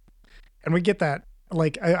 Yeah. And we get that.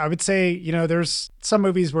 Like, I would say, there's some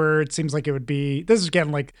movies where it seems like it would be, this is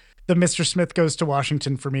again like the Mr. Smith Goes to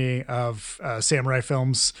Washington for me of samurai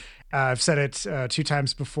films. I've said it 2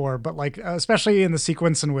 times before, but, like, especially in the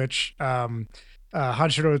sequence in which Hanshiro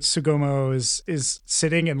Tsugumo is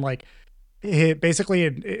sitting and, like,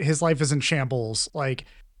 basically his life is in shambles. Like,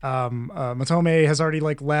 Matome has already,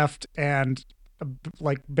 like, left and,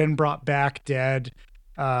 like, been brought back dead.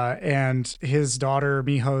 And his daughter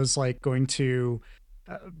Miho's, like, going to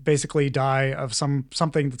basically die of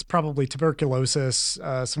something that's probably tuberculosis,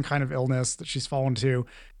 some kind of illness that she's fallen to.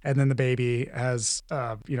 And then the baby has,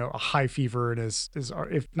 a high fever and is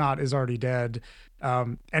if not is already dead.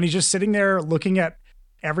 And he's just sitting there looking at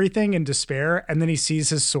everything in despair. And then he sees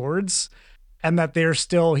his swords and that he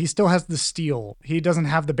still has the steel. He doesn't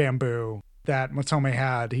have the bamboo that Matome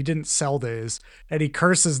had. He didn't sell these, and he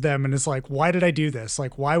curses them and is like, why did I do this?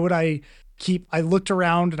 Like, why would I looked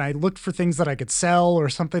around and I looked for things that I could sell or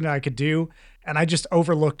something that I could do. And I just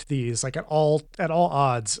overlooked these, like, at all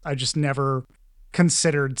odds. I just never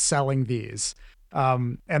considered selling these.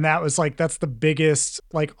 And that was, like, that's the biggest,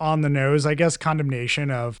 like, on the nose, I guess, condemnation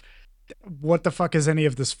of what the fuck is any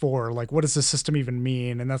of this for? Like, what does the system even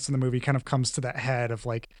mean? And that's when the movie kind of comes to that head of,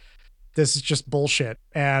 like, this is just bullshit.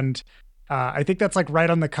 And I think that's, like, right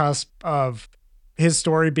on the cusp of his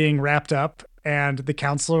story being wrapped up and the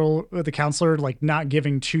counselor like not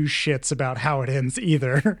giving 2 shits about how it ends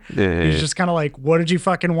either. He's just kind of like, what did you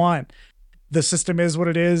fucking want? The system is what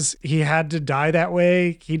it is. He had to die that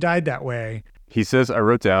way. He died that way. He says, I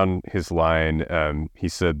wrote down his line. He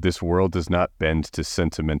said, "This world does not bend to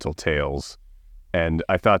sentimental tales." And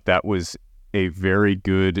I thought that was a very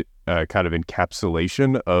good kind of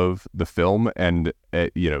encapsulation of the film. And,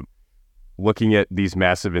 looking at these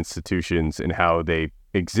massive institutions and how they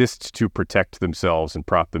exist to protect themselves and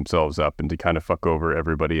prop themselves up and to kind of fuck over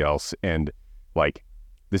everybody else. And, like,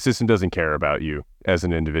 the system doesn't care about you as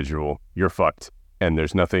an individual. You're fucked. And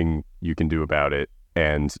there's nothing you can do about it.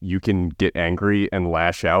 And you can get angry and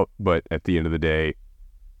lash out, but at the end of the day,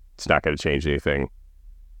 it's not going to change anything.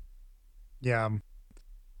 Yeah.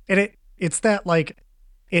 And it's that, like,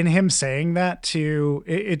 in him saying that too,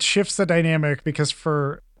 it shifts the dynamic, because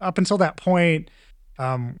for up until that point,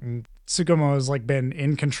 Tsugumo has, like, been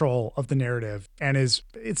in control of the narrative and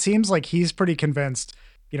it seems like he's pretty convinced,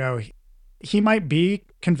 he might be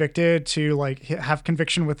convicted to, like, have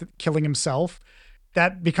conviction with killing himself.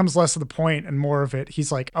 That becomes less of the point and more of it.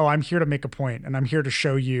 He's like, oh, I'm here to make a point and I'm here to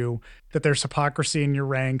show you that there's hypocrisy in your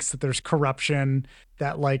ranks, that there's corruption,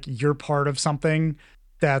 that, like, you're part of something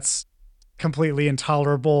that's completely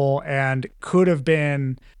intolerable and could have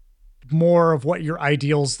been more of what your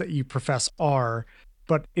ideals that you profess are,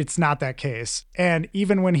 but it's not that case. And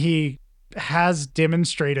even when he has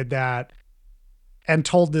demonstrated that and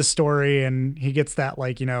told this story and he gets that,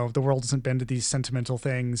 like, the world doesn't bend to these sentimental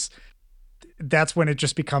things, that's when it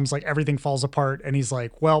just becomes like everything falls apart. And he's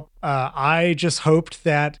like, well, I just hoped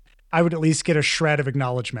that I would at least get a shred of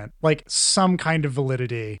acknowledgement, like some kind of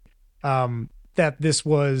validity, that this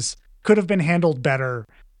could have been handled better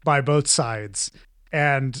by both sides.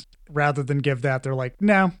 And rather than give that, they're like,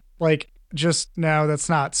 no, like, just no, that's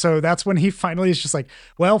not. So that's when he finally is just like,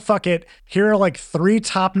 well, fuck it. Here are, like, 3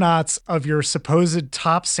 top knots of your supposed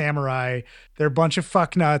top samurai. They're a bunch of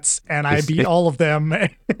fuck nuts and I beat all of them.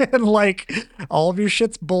 And, like, all of your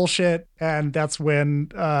shit's bullshit. And that's when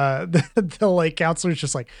the like counselor's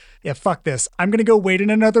just like, yeah, fuck this. I'm going to go wait in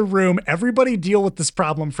another room. Everybody deal with this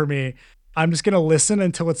problem for me. I'm just going to listen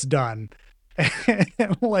until it's done.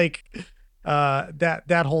 And, like,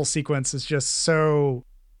 That whole sequence is just so,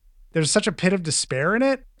 there's such a pit of despair in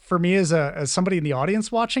it for me as somebody in the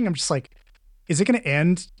audience watching. I'm just like, is it going to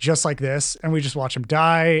end just like this? And we just watch him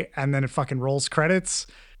die and then it fucking rolls credits.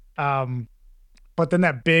 But then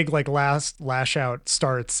that big like last lash out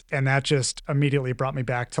starts, and that just immediately brought me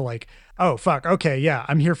back to like, oh fuck, okay, yeah,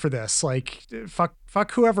 I'm here for this. Like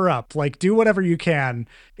fuck whoever up. Like do whatever you can.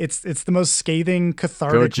 It's the most scathing,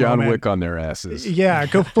 cathartic Go John moment. Wick on their asses. Yeah,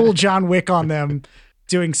 go full John Wick on them.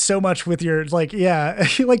 Doing so much with your, like, yeah,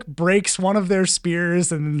 he like breaks one of their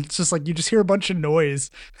spears and it's just like you just hear a bunch of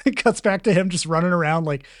noise. It cuts back to him just running around,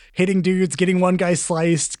 like hitting dudes, getting one guy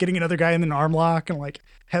sliced, getting another guy in an arm lock and like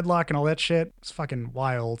headlock and all that shit. It's fucking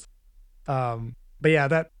wild. But yeah,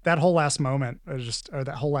 that whole last moment is just, or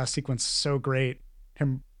that whole last sequence is so great.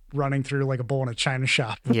 Him running through like a bull in a china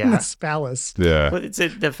shop Yeah. in this palace. Yeah. But it's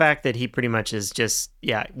the fact that he pretty much is just,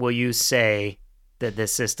 yeah, will you say that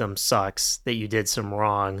this system sucks, that you did some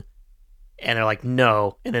wrong? And they're like,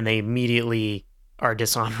 no. And then they immediately are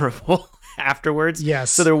dishonorable afterwards.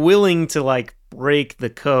 Yes. So they're willing to like break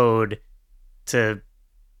the code to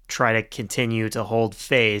try to continue to hold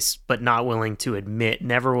face, but not willing to admit,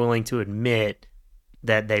 never willing to admit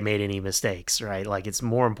that they made any mistakes, right? Like it's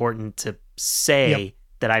more important to say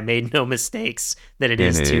that I made no mistakes than it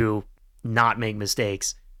is to not make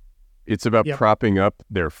mistakes. It's about propping up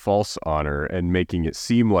their false honor and making it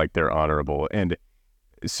seem like they're honorable. And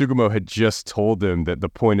Sugamo had just told them that the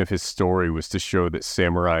point of his story was to show that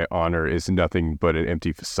samurai honor is nothing but an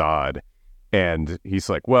empty facade. And he's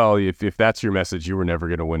like, well, if that's your message, you were never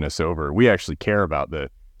going to win us over. We actually care about the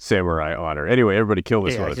samurai honor. Anyway, everybody kill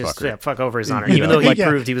this motherfucker. Just fuck over his honor, even though he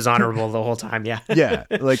proved he was honorable the whole time. Yeah. Yeah.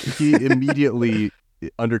 Like he immediately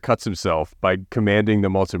undercuts himself by commanding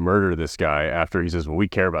them all to murder this guy after he says, well, we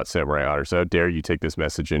care about samurai honor, so how dare you take this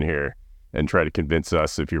message in here and try to convince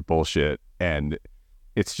us of your bullshit. And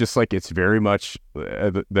it's just like, it's very much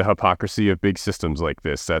the hypocrisy of big systems like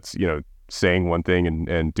this. That's, saying one thing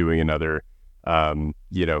and doing another,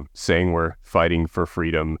 saying we're fighting for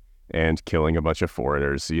freedom and killing a bunch of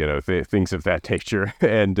foreigners, things of that nature.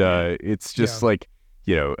 And it's just like,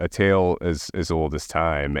 a tale as old as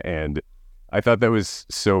time. And I thought that was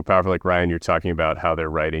so powerful. Like, Ryan, you're talking about how they're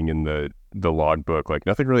writing in the logbook, like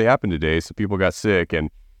nothing really happened today, so people got sick. And,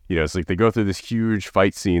 it's like they go through this huge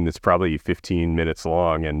fight scene that's probably 15 minutes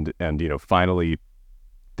long. And finally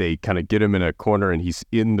they kind of get him in a corner and he's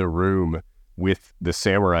in the room with the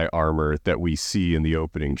samurai armor that we see in the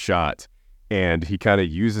opening shot. And he kind of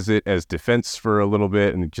uses it as defense for a little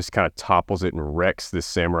bit and just kind of topples it and wrecks this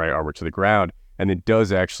samurai armor to the ground. And it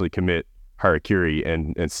does actually commit Harakiri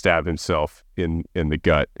and stab himself in the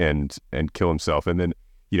gut and kill himself. And then,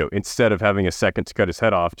 instead of having a second to cut his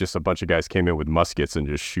head off, just a bunch of guys came in with muskets and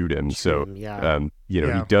just shoot him.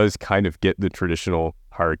 He does kind of get the traditional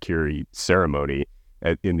Harakiri ceremony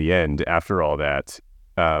in the end after all that.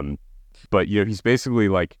 But he's basically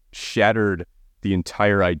like shattered the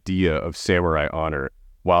entire idea of samurai honor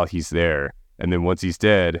while he's there. And then once he's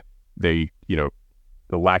dead, they,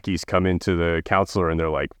 the lackeys come into the counselor and they're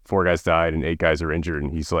like, 4 guys died and 8 guys are injured.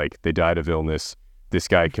 And he's like, they died of illness. This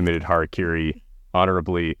guy committed Harakiri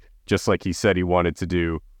honorably, just like he said he wanted to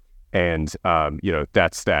do. And,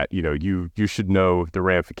 that's that. You should know the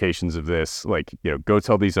ramifications of this. Like, go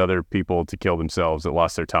tell these other people to kill themselves that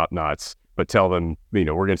lost their top knots, but tell them, we're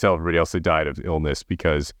going to tell everybody else they died of illness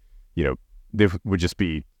because, there would just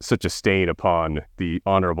be such a stain upon the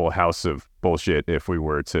honorable house of bullshit if we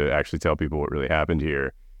were to actually tell people what really happened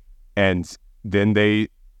here. And then they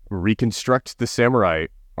reconstruct the samurai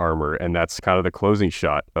armor, and that's kind of the closing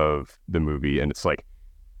shot of the movie. And it's like,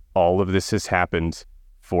 all of this has happened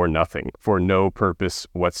for nothing, for no purpose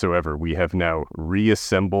whatsoever. We have now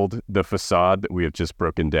reassembled the facade that we have just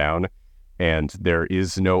broken down, and there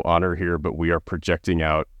is no honor here, but we are projecting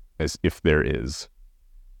out as if there is.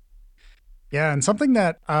 Yeah, and something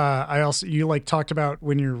that you like talked about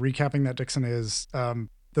when you're recapping that, Dixon, is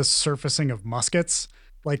the surfacing of muskets,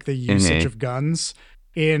 like the usage of guns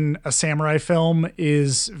in a samurai film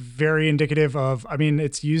is very indicative of,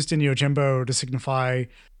 it's used in Yojimbo to signify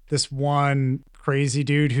this one crazy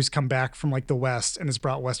dude who's come back from like the West and has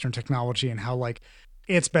brought Western technology and how like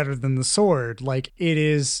it's better than the sword. Like it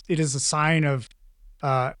is a sign of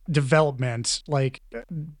development, like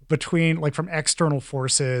between like from external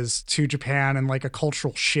forces to Japan, and like a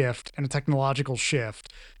cultural shift and a technological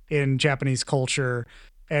shift in Japanese culture.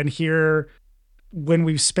 And here, when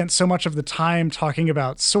we've spent so much of the time talking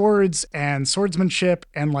about swords and swordsmanship,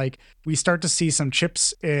 and like we start to see some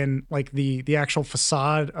chips in like the actual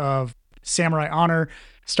facade of samurai honor,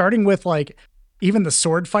 starting with like even the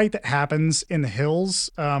sword fight that happens in the hills,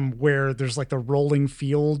 where there's like the rolling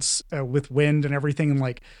fields with wind and everything, and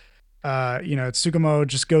like Tsukumo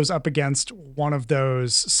just goes up against one of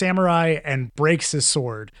those samurai and breaks his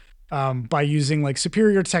sword by using like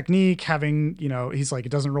superior technique, having, he's like,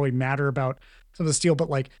 it doesn't really matter about some of the steel, but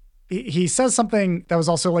like he says something that was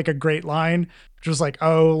also like a great line, which was like,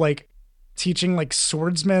 oh, like teaching like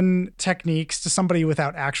swordsman techniques to somebody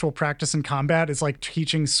without actual practice in combat is like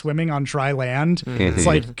teaching swimming on dry land. It's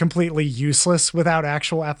like completely useless without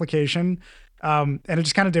actual application. And it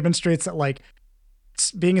just kind of demonstrates that like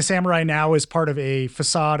being a samurai now is part of a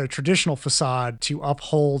facade, a traditional facade to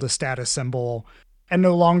uphold a status symbol. And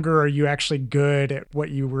no longer are you actually good at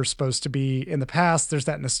what you were supposed to be in the past. There's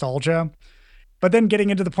that nostalgia. But then getting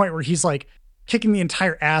into the point where he's like kicking the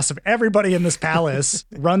entire ass of everybody in this palace,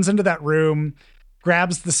 runs into that room,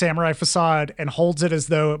 grabs the samurai facade and holds it as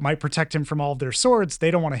though it might protect him from all of their swords. They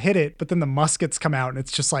don't want to hit it, but then the muskets come out and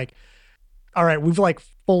it's just like, all right, we've like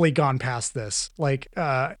fully gone past this. Like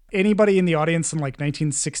anybody in the audience in like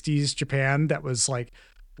 1960s Japan that was like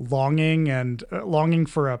longing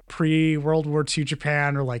for a pre-World War II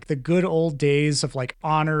Japan, or like the good old days of like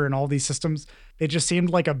honor and all these systems, it just seemed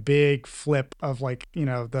like a big flip of like,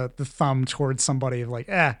 the thumb towards somebody of like,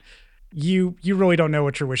 you really don't know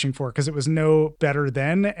what you're wishing for, because it was no better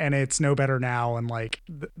then and it's no better now. And like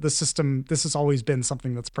the system, this has always been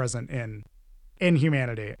something that's present in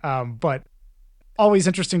humanity. But always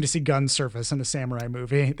interesting to see guns surface in a samurai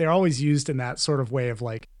movie. They're always used in that sort of way of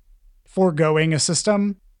like foregoing a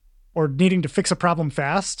system or needing to fix a problem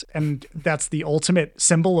fast. And that's the ultimate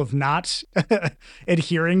symbol of not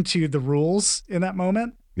adhering to the rules in that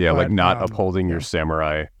moment. Yeah, like not upholding your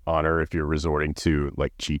samurai honor if you're resorting to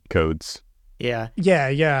like cheat codes. Yeah.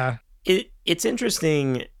 Yeah. It's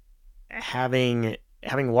interesting having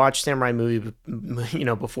watched samurai movie,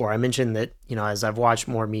 before. I mentioned that, as I've watched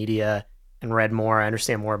more media and read more, I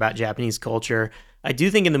understand more about Japanese culture. I do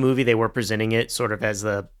think in the movie they were presenting it sort of as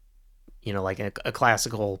the, like a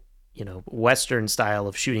classical, Western style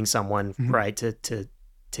of shooting someone, right, to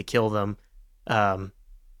kill them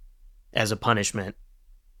as a punishment,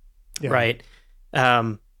 right?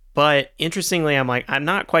 But interestingly, I'm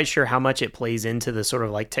not quite sure how much it plays into the sort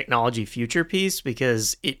of like technology future piece,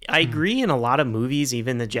 because I agree in a lot of movies,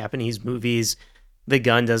 even the Japanese movies, the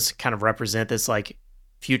gun does kind of represent this like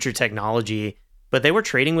future technology, but they were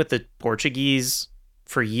trading with the Portuguese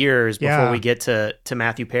for years before we get to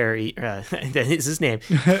Matthew Perry. That is his name.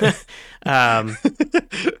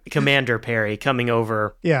 Commander Perry coming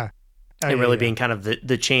over. And really being kind of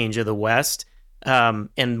the change of the West.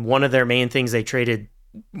 And one of their main things they traded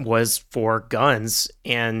was for guns.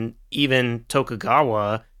 And even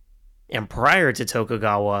Tokugawa, and prior to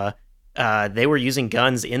Tokugawa, they were using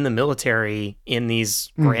guns in the military in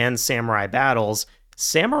these grand samurai battles.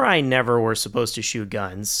 Samurai never were supposed to shoot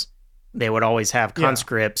guns. They would always have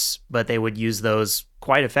conscripts, but they would use those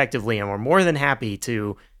quite effectively and were more than happy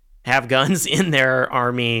to have guns in their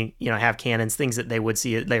army, have cannons, things that they would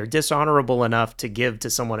see. They're dishonorable enough to give to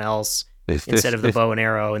someone else instead of the bow and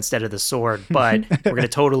arrow, instead of the sword. But we're going to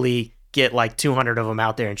totally get like 200 of them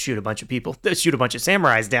out there and shoot a bunch of people, shoot a bunch of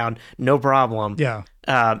samurais down. No problem. Yeah.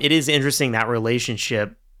 It is interesting, that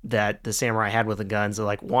relationship that the samurai had with the guns, of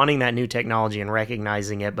like wanting that new technology and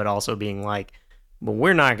recognizing it, but also being like, but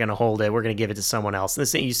we're not going to hold it. We're going to give it to someone else.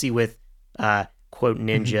 This thing you see with, quote,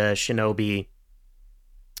 ninja, shinobi,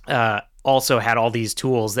 also had all these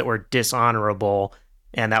tools that were dishonorable.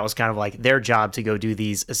 And that was kind of like their job to go do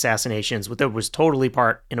these assassinations. What was totally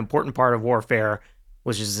an important part of warfare,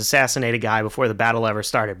 was just assassinate a guy before the battle ever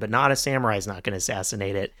started. But not a samurai is not going to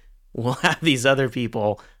assassinate it. We'll have these other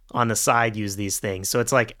people on the side use these things. So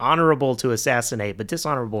it's like honorable to assassinate, but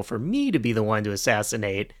dishonorable for me to be the one to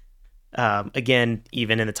assassinate. Again,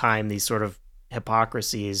 even in the time, these sort of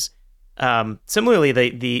hypocrisies. Similarly,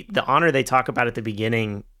 the honor they talk about at the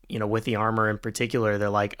beginning, with the armor in particular, they're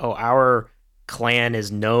like, oh, our clan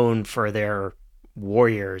is known for their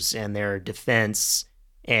warriors and their defense,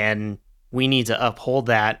 and we need to uphold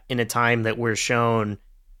that in a time that we're shown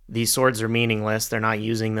these swords are meaningless. They're not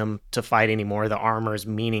using them to fight anymore. The armor is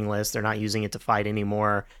meaningless. They're not using it to fight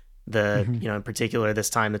anymore. In particular, this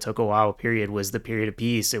time, the Tokugawa period was the period of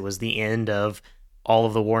peace. It was the end of all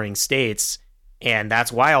of the warring states. And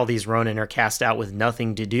that's why all these Ronin are cast out with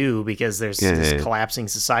nothing to do, because there's this collapsing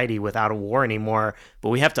society without a war anymore. But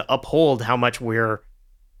we have to uphold how much we're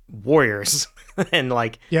warriors and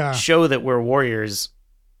show that we're warriors.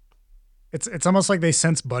 It's almost like they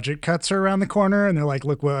sense budget cuts are around the corner, and they're like,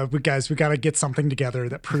 look, well, we got to get something together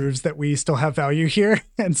that proves that we still have value here.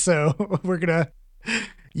 And so we're going to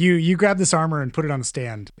you grab this armor and put it on a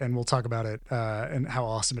stand, and we'll talk about it and how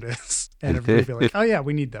awesome it is. And everybody will be like, oh yeah,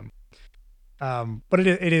 we need them. But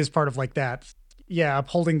it is part of like that. Yeah,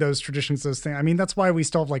 upholding those traditions, those things. I mean, that's why we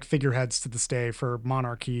still have like figureheads to this day for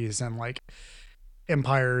monarchies and like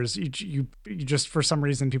empires. You just, for some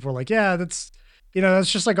reason, people are like, yeah, that's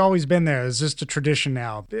just like always been there. It's just a tradition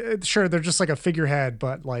now. Sure, they're just like a figurehead,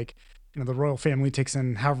 but like, the royal family takes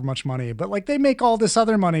in however much money, but like they make all this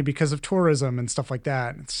other money because of tourism and stuff like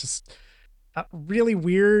that. It's just a really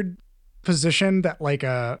weird position that like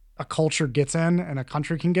a culture gets in and a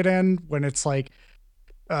country can get in when it's like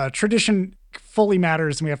tradition fully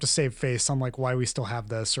matters and we have to save face on like why we still have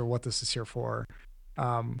this or what this is here for.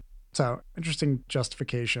 So interesting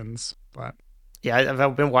justifications, but yeah,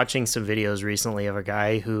 I've been watching some videos recently of a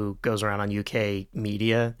guy who goes around on UK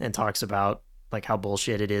media and talks about like how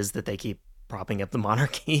bullshit it is that they keep propping up the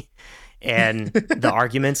monarchy and the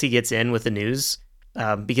arguments he gets in with the news.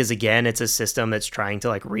 Because again, it's a system that's trying to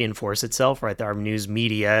like reinforce itself, right? Our news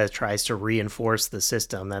media tries to reinforce the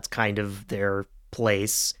system. That's kind of their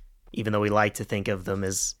place, even though we like to think of them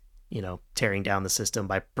as, tearing down the system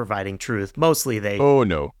by providing truth. Mostly they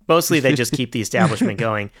just keep the establishment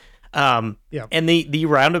going. And the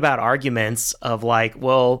roundabout arguments of like,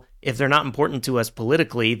 well, if they're not important to us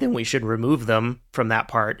politically, then we should remove them from that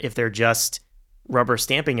part. If they're just rubber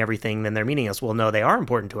stamping everything, then they're meaningless. Well, no, they are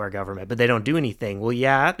important to our government, but they don't do anything. Well,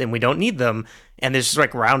 yeah, then we don't need them. And there's just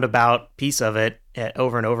like roundabout piece of it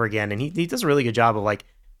over and over again. And he does a really good job of like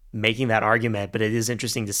making that argument, but it is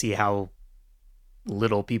interesting to see how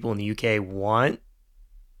little people in the UK want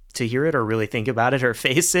to hear it or really think about it or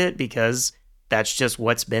face it, because that's just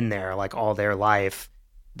what's been there like all their life.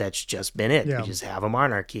 That's just been it. Yeah. We just have a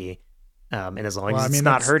monarchy. And as long as it's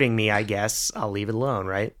not hurting me, I guess I'll leave it alone,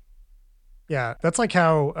 right? Yeah, that's like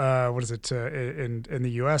how what is it in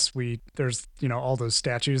the U.S. there's all those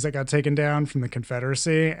statues that got taken down from the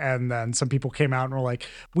Confederacy, and then some people came out and were like,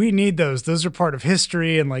 we need those. Those are part of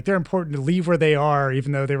history, and like they're important to leave where they are,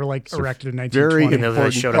 even though they were like erected in 1920. Very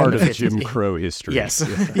important part of Jim Crow history. Yes.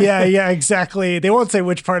 Yeah, exactly. They won't say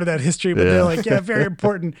which part of that history, but they're like, yeah, very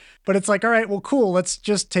important. But it's like, all right, well, cool. Let's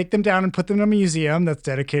just take them down and put them in a museum that's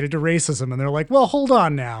dedicated to racism. And they're like, well, hold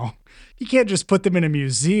on now. You can't just put them in a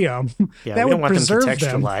museum. Yeah, that we would don't want preserve them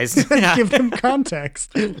contextualized. them. Give them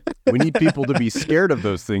context. We need people to be scared of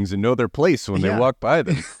those things and know their place when they walk by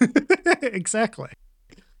them. Exactly.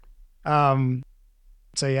 So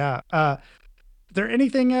yeah. There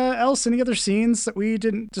anything else? Any other scenes that we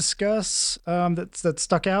didn't discuss that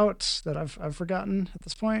stuck out that I've forgotten at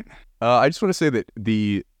this point? I just want to say that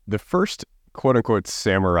the first quote unquote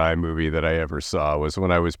samurai movie that I ever saw was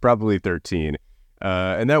when I was probably 13.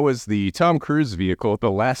 And that was the Tom Cruise vehicle,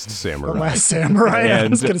 The Last Samurai. The Last Samurai, and, I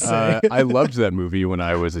was going to say. I loved that movie when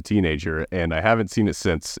I was a teenager, and I haven't seen it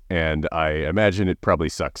since, and I imagine it probably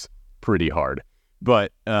sucks pretty hard.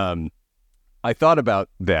 But I thought about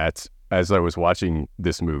that as I was watching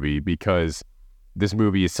this movie, because this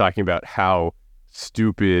movie is talking about how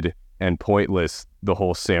stupid and pointless the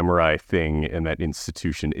whole samurai thing and that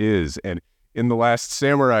institution is. And in The Last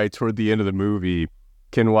Samurai, toward the end of the movie,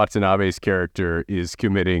 Ken Watanabe's character is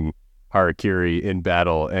committing harakiri in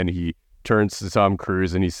battle, and he turns to Tom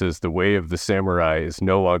Cruise and he says, the way of the samurai is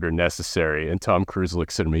no longer necessary. And Tom Cruise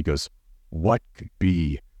looks at him and he goes, what could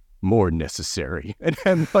be more necessary?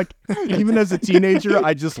 And like, even as a teenager,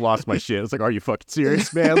 I just lost my shit. I was like, are you fucking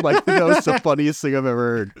serious, man? Like, that was the funniest thing I've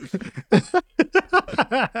ever heard.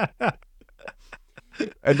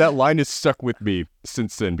 And that line has stuck with me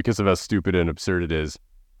since then because of how stupid and absurd it is.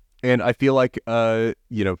 And I feel like, the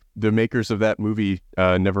makers of that movie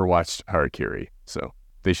never watched Harakiri, so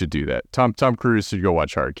they should do that. Tom Cruise should go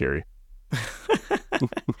watch Harakiri.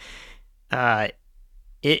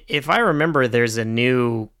 If I remember, there's a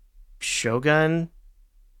new Shogun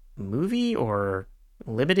movie or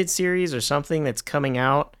limited series or something that's coming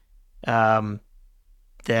out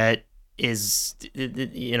that is,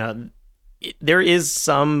 there is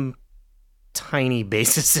some tiny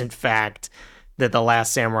basis in fact that The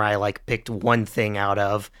Last Samurai like picked one thing out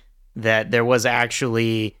of, that there was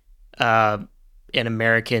actually an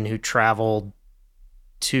American who traveled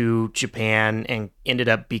to Japan and ended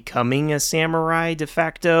up becoming a samurai de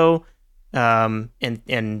facto, and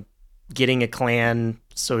getting a clan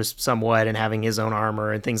somewhat and having his own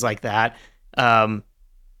armor and things like that.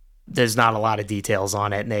 There's not a lot of details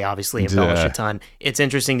on it, and they obviously embellish a ton. It's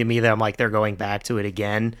interesting to me that I'm like, they're going back to it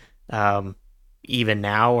again. Even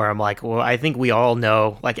now, where I'm like, well, I think we all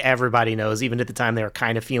know, like everybody knows, even at the time they were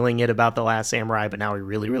kind of feeling it about The Last Samurai, but now we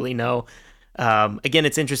really, really know. Again,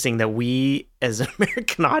 it's interesting that we as an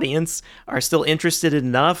American audience are still interested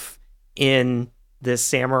enough in this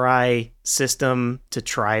samurai system to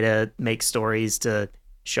try to make stories to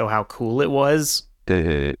show how cool it was.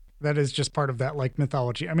 That is just part of that like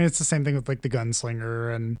mythology. I mean, it's the same thing with like the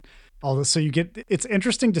gunslinger and all this. So it's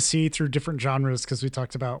interesting to see through different genres, because we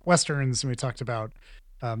talked about Westerns and we talked about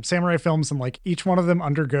samurai films, and like each one of them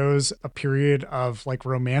undergoes a period of like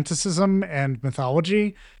romanticism and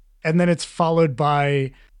mythology. And then it's followed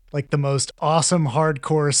by like the most awesome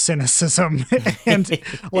hardcore cynicism and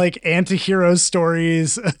like anti-hero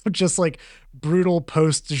stories, just like brutal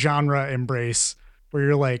post-genre embrace, where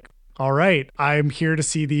you're like, all right, I'm here to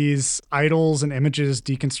see these idols and images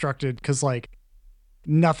deconstructed, because like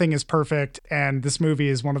nothing is perfect. And this movie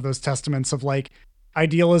is one of those testaments of like,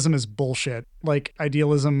 idealism is bullshit. Like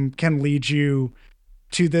idealism can lead you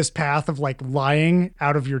to this path of like lying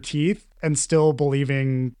out of your teeth and still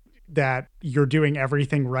believing that you're doing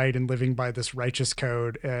everything right and living by this righteous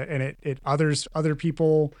code, and it others other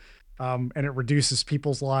people, and it reduces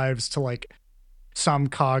people's lives to like some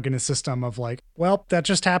cog in a system of like, well, that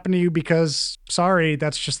just happened to you because sorry,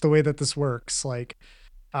 that's just the way that this works. Like,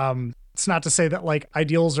 it's not to say that like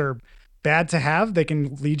ideals are bad to have. They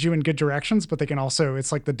can lead you in good directions, but they can also,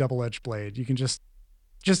 it's like the double-edged blade. You can just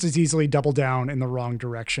as easily double down in the wrong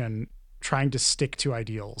direction trying to stick to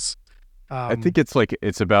ideals. I think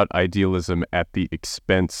it's about idealism at the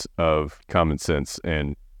expense of common sense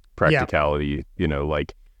and practicality. You know,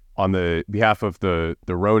 like on the behalf of the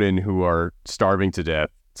Ronin who are starving to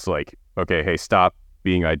death, it's like, okay, hey, stop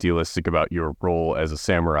being idealistic about your role as a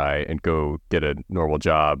samurai and go get a normal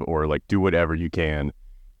job, or like do whatever you can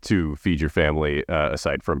to feed your family,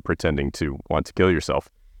 aside from pretending to want to kill yourself.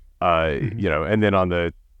 You know, and then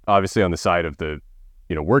obviously on the side of the,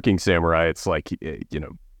 you know, working samurai, it's like, you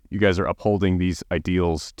know, you guys are upholding these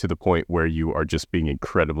ideals to the point where you are just being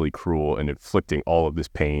incredibly cruel and inflicting all of this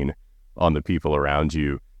pain on the people around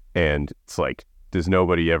you. And it's like, does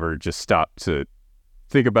nobody ever just stop to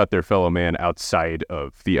think about their fellow man outside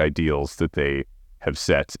of the ideals that they have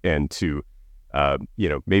set, and to, you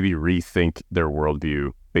know, maybe rethink their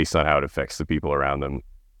worldview based on how it affects the people around them?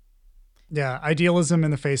 Yeah, idealism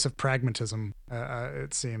in the face of pragmatism,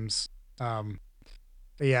 it seems.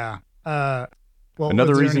 Yeah. Well,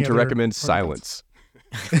 another reason to recommend silence.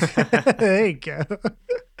 There you go.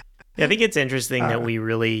 Yeah, I think it's interesting that we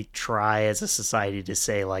really try as a society to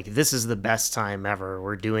say, like, this is the best time ever.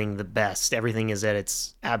 We're doing the best. Everything is at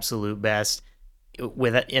its absolute best,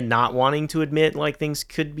 and not wanting to admit, like, things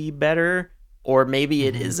could be better, or maybe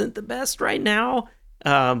it isn't the best right now.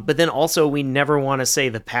 But then also we never want to say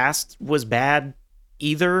the past was bad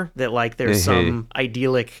either, that, like, there's some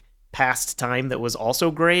idyllic past time that was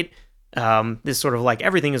also great. This sort of like,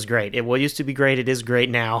 everything is great. It used to be great. It is great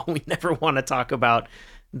now. We never want to talk about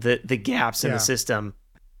the gaps in the system.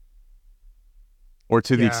 Or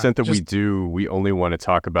to the extent that we do, we only want to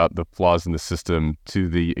talk about the flaws in the system to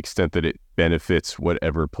the extent that it benefits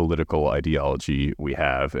whatever political ideology we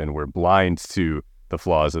have. And we're blind to the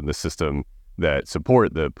flaws in the system that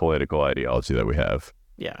support the political ideology that we have.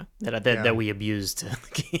 Yeah, that we abused.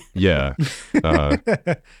 Yeah.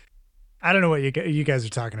 I don't know what you guys are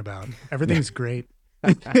talking about. Everything's great.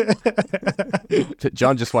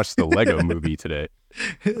 John just watched the Lego movie today.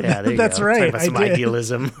 Yeah, there you that's go. right. Talk about some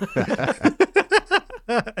idealism.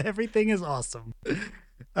 Everything is awesome.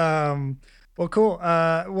 Well, cool.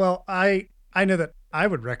 Well, I know that I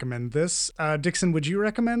would recommend this. Dixon, would you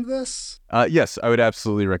recommend this? Yes, I would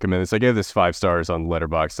absolutely recommend this. I gave this 5 stars on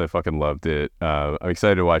Letterboxd. I fucking loved it. I'm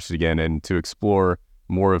excited to watch it again and to explore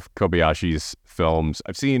more of Kobayashi's films.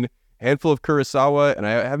 I've seen a handful of Kurosawa, and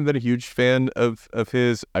I haven't been a huge fan of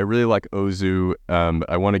his. I really like Ozu.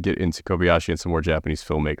 I want to get into Kobayashi and some more Japanese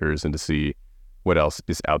filmmakers and to see what else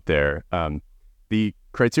is out there. The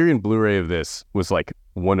Criterion Blu-ray of this was like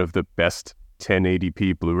one of the best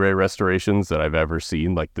 1080p Blu-ray restorations that I've ever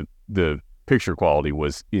seen. Like the picture quality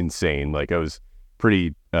was insane. Like I was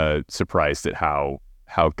pretty surprised at how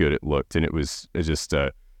good it looked, and it was just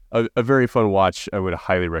a very fun watch. I would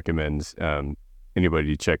highly recommend anybody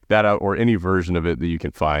to check that out, or any version of it that you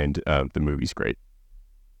can find. The movie's great.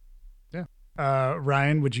 Yeah.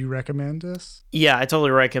 Ryan, would you recommend this? Yeah, I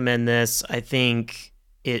totally recommend this. I think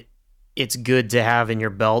it's good to have in your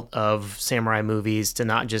belt of samurai movies, to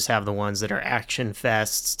not just have the ones that are action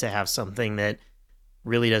fests, to have something that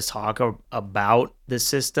really does talk about the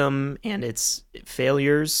system and its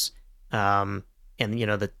failures, and you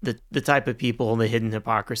know, the type of people and the hidden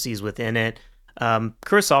hypocrisies within it.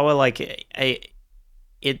 Kurosawa, like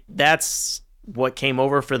that's what came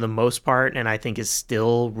over for the most part, and I think is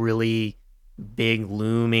still really big,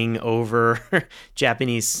 looming over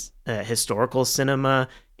Japanese historical cinema.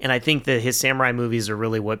 And I think that his samurai movies are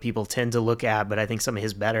really what people tend to look at, but I think some of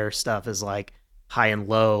his better stuff is like high and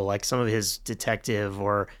low, like some of his detective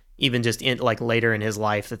or even just like later in his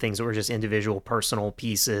life, the things that were just individual personal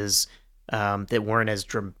pieces that weren't as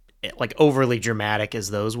like overly dramatic as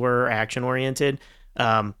those were action oriented.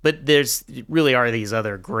 But there's really are these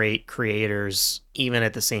other great creators, even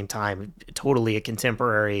at the same time, totally a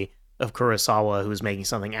contemporary of Kurosawa who's making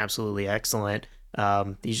something absolutely excellent.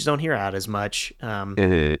 You just don't hear out as much.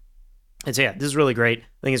 And so yeah, this is really great.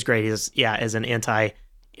 I think it's great. As an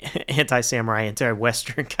anti-samurai,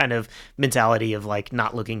 anti-Western kind of mentality of like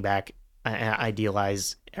not looking back,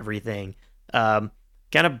 idealize everything. Kind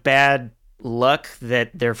of bad luck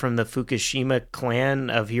that they're from the Fukushima clan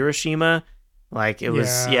of Hiroshima. Like it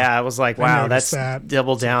was, I was like, wow, that's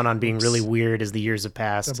double down on being really weird as the years have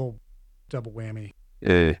passed. Double whammy.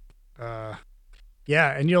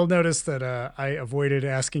 Yeah, and you'll notice that I avoided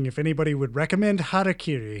asking if anybody would recommend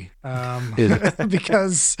Harakiri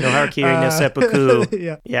because no Harakiri, no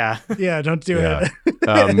seppuku. Yeah, don't do it.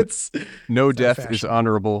 No death is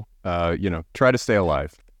honorable. Try to stay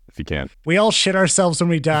alive if you can. We all shit ourselves when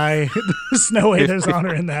we die. There's no way there's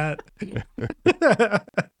honor in that.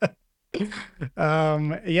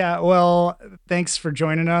 Well, thanks for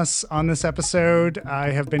joining us on this episode.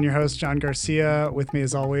 I have been your host, John Garcia. With me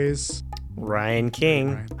as always, Ryan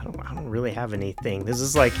King. I don't really have anything. This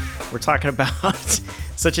is like we're talking about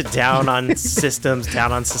such a down on systems,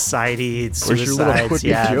 down on society, suicides.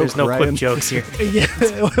 There's no Ryan? quick jokes here.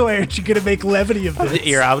 Why aren't you gonna make levity of this?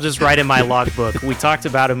 Here, I'll just write in my logbook. We talked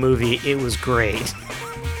about a movie. It was great.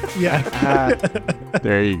 Yeah.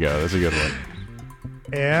 There you go. That's a good one.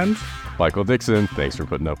 And Michael Dixon, thanks for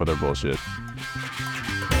putting up with our bullshit.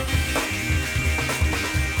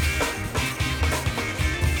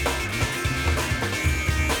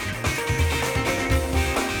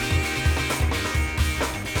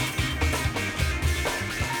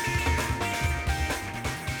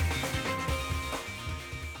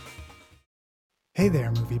 hey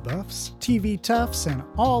there, movie buffs, TV toughs, and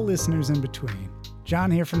all listeners in between.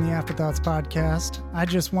 John here from the Afterthoughts podcast. I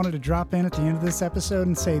just wanted to drop in at the end of this episode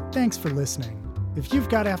and say thanks for listening. If you've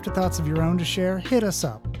got afterthoughts of your own to share, hit us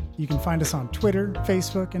up. You can find us on Twitter,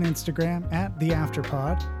 Facebook, and Instagram at The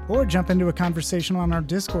Afterpod, or jump into a conversation on our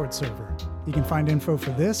Discord server. You can find info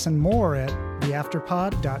for this and more at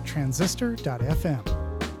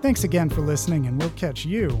theafterpod.transistor.fm. Thanks again for listening, and we'll catch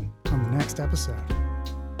you on the next episode.